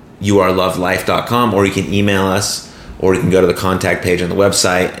at youarelovelife.com, or you can email us, or you can go to the contact page on the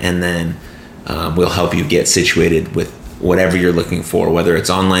website, and then we'll help you get situated with whatever you're looking for, whether it's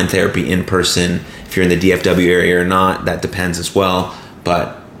online therapy, in person, if you're in the DFW area or not, that depends as well.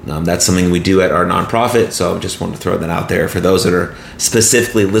 But that's something we do at our nonprofit, so just wanted to throw that out there for those that are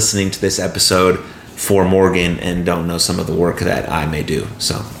specifically listening to this episode for Morgan and don't know some of the work that I may do.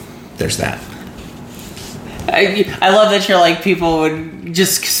 So there's that. I love that you're like, people would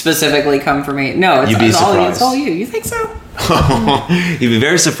just specifically come for me. No, it's all you. You think so? You'd be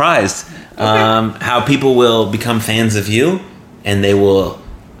very surprised how people will become fans of you, and they will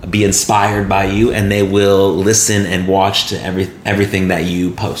be inspired by you, and they will listen and watch to everything that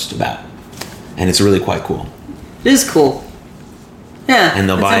you post about, and it's really quite cool. It is cool. Yeah, and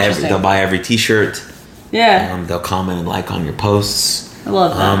they'll buy every T-shirt. Yeah, they'll comment and like on your posts. I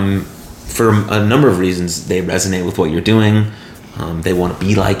love that. For a number of reasons, they resonate with what you're doing. They want to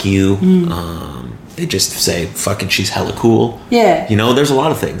be like you. They just say, "Fucking, she's hella cool." Yeah, there's a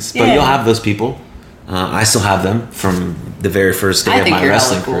lot of things, but you'll have those people. I still have them from the very first day of my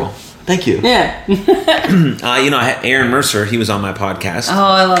wrestling career. Cool. Thank you. Yeah. Aaron Mercer, he was on my podcast. Oh,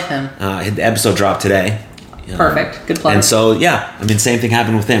 I love him. The episode dropped today. Perfect. Good plug. And so, same thing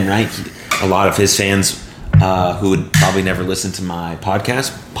happened with him, right? A lot of his fans who would probably never listen to my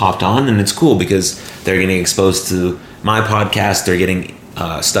podcast popped on, and it's cool because they're getting exposed to my podcast. They're getting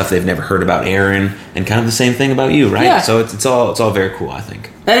stuff they've never heard about Aaron, and kind of the same thing about you, right? Yeah. So it's all very cool, I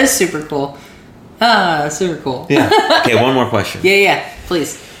think. That is super cool. Super cool. Yeah. Okay, one more question. Yeah,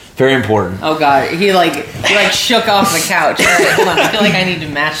 please. Very important. Oh God, he shook off the couch. All right, hold on. I feel like I need to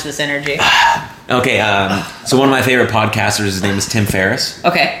match this energy. Okay, so one of my favorite podcasters, his name is Tim Ferriss.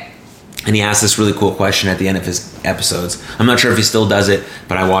 Okay. And he asked this really cool question at the end of his episodes. I'm not sure if he still does it,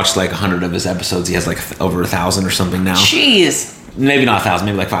 but I watched like 100 of his episodes. He has like over 1,000 or something now. Jeez. Maybe not 1,000,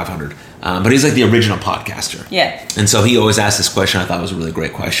 maybe like 500. But he's like the original podcaster. Yeah. And so he always asked this question. I thought it was a really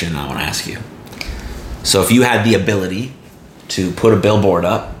great question, and I want to ask you. So if you had the ability to put a billboard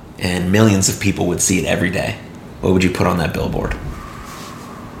up and millions of people would see it every day, what would you put on that billboard?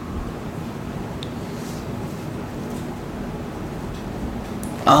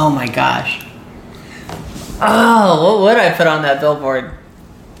 Oh my gosh. Oh, what would I put on that billboard?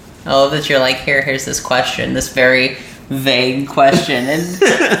 I love that you're like, here's this question, this very vague question. And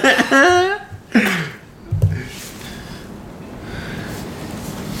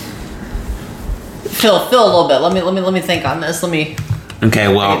Phil, a little bit. Let me think on this. Let me Okay,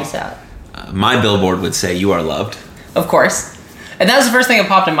 well, figure this out. My billboard would say, "You are loved." Of course. And that was the first thing that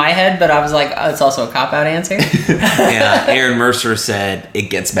popped in my head, but I was like, oh, it's also a cop-out answer. Yeah, Aaron Mercer said, "It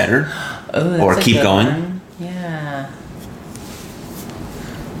gets better," Oh, or that's a "Keep good going." one. Yeah.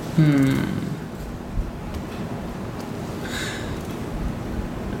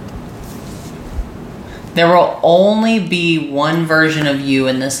 There will only be one version of you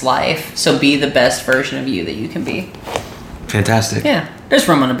in this life, so be the best version of you that you can be. Fantastic. Yeah. There's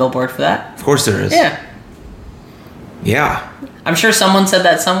room on a billboard for that. Of course there is. Yeah. Yeah. I'm sure someone said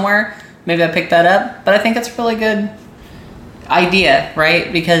that somewhere. Maybe I picked that up. But I think it's a really good idea,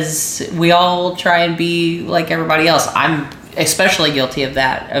 right? Because we all try and be like everybody else. I'm especially guilty of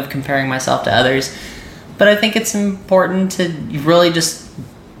that, of comparing myself to others. But I think it's important to really just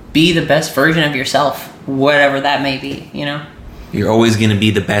be the best version of yourself, whatever that may be, you know? You're always going to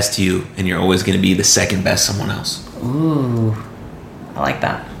be the best you, and you're always going to be the second best someone else. Ooh. I like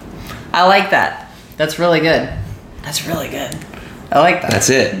that. I like that. That's really good. That's really good. I like that. That's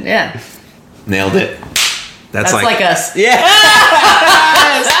it. Yeah. Nailed it. That's like us. Yeah.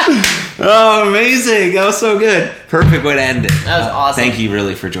 Oh, amazing. That was so good. Perfect way to end it. That was awesome. Thank you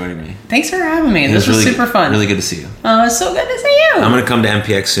really for joining me. Thanks for having me. This was really, super fun. Really good to see you. Oh, it's so good to see you. I'm going to come to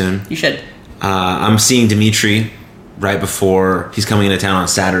MPX soon. You should. I'm seeing Dimitri right before he's coming into town on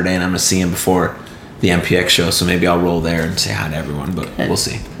Saturday, and I'm going to see him before the MPX show, so maybe I'll roll there and say hi to everyone, but we'll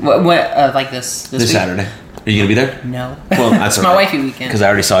see. What like this week? Saturday. Are you going to be there? No. Well, that's It's my wifey weekend. Because I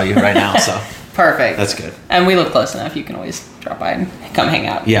already saw you right now, so. Perfect. That's good. And we live close enough. You can always drop by and come hang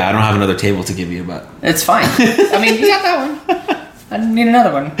out. Yeah, I don't have another table to give you, but. It's fine. I mean, you got that one. I need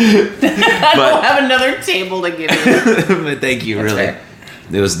another one. I don't have another table to give you. But thank you, That's really. fair.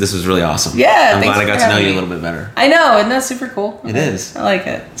 This was really awesome. Yeah, I'm thanks glad I for got to know having you a me. little bit better. I know, and that's super cool. It is. I like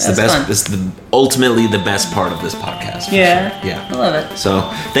it. It's the best. It's ultimately the best part of this podcast. for Yeah. sure. Yeah. I love it. So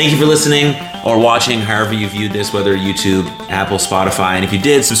thank you for listening or watching, however you viewed this, whether YouTube, Apple, Spotify. And if you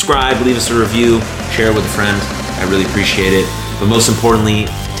did, subscribe, leave us a review, share it with a friend. I really appreciate it. But most importantly,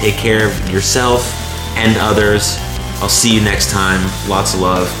 take care of yourself and others. I'll see you next time. Lots of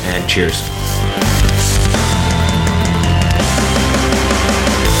love and cheers.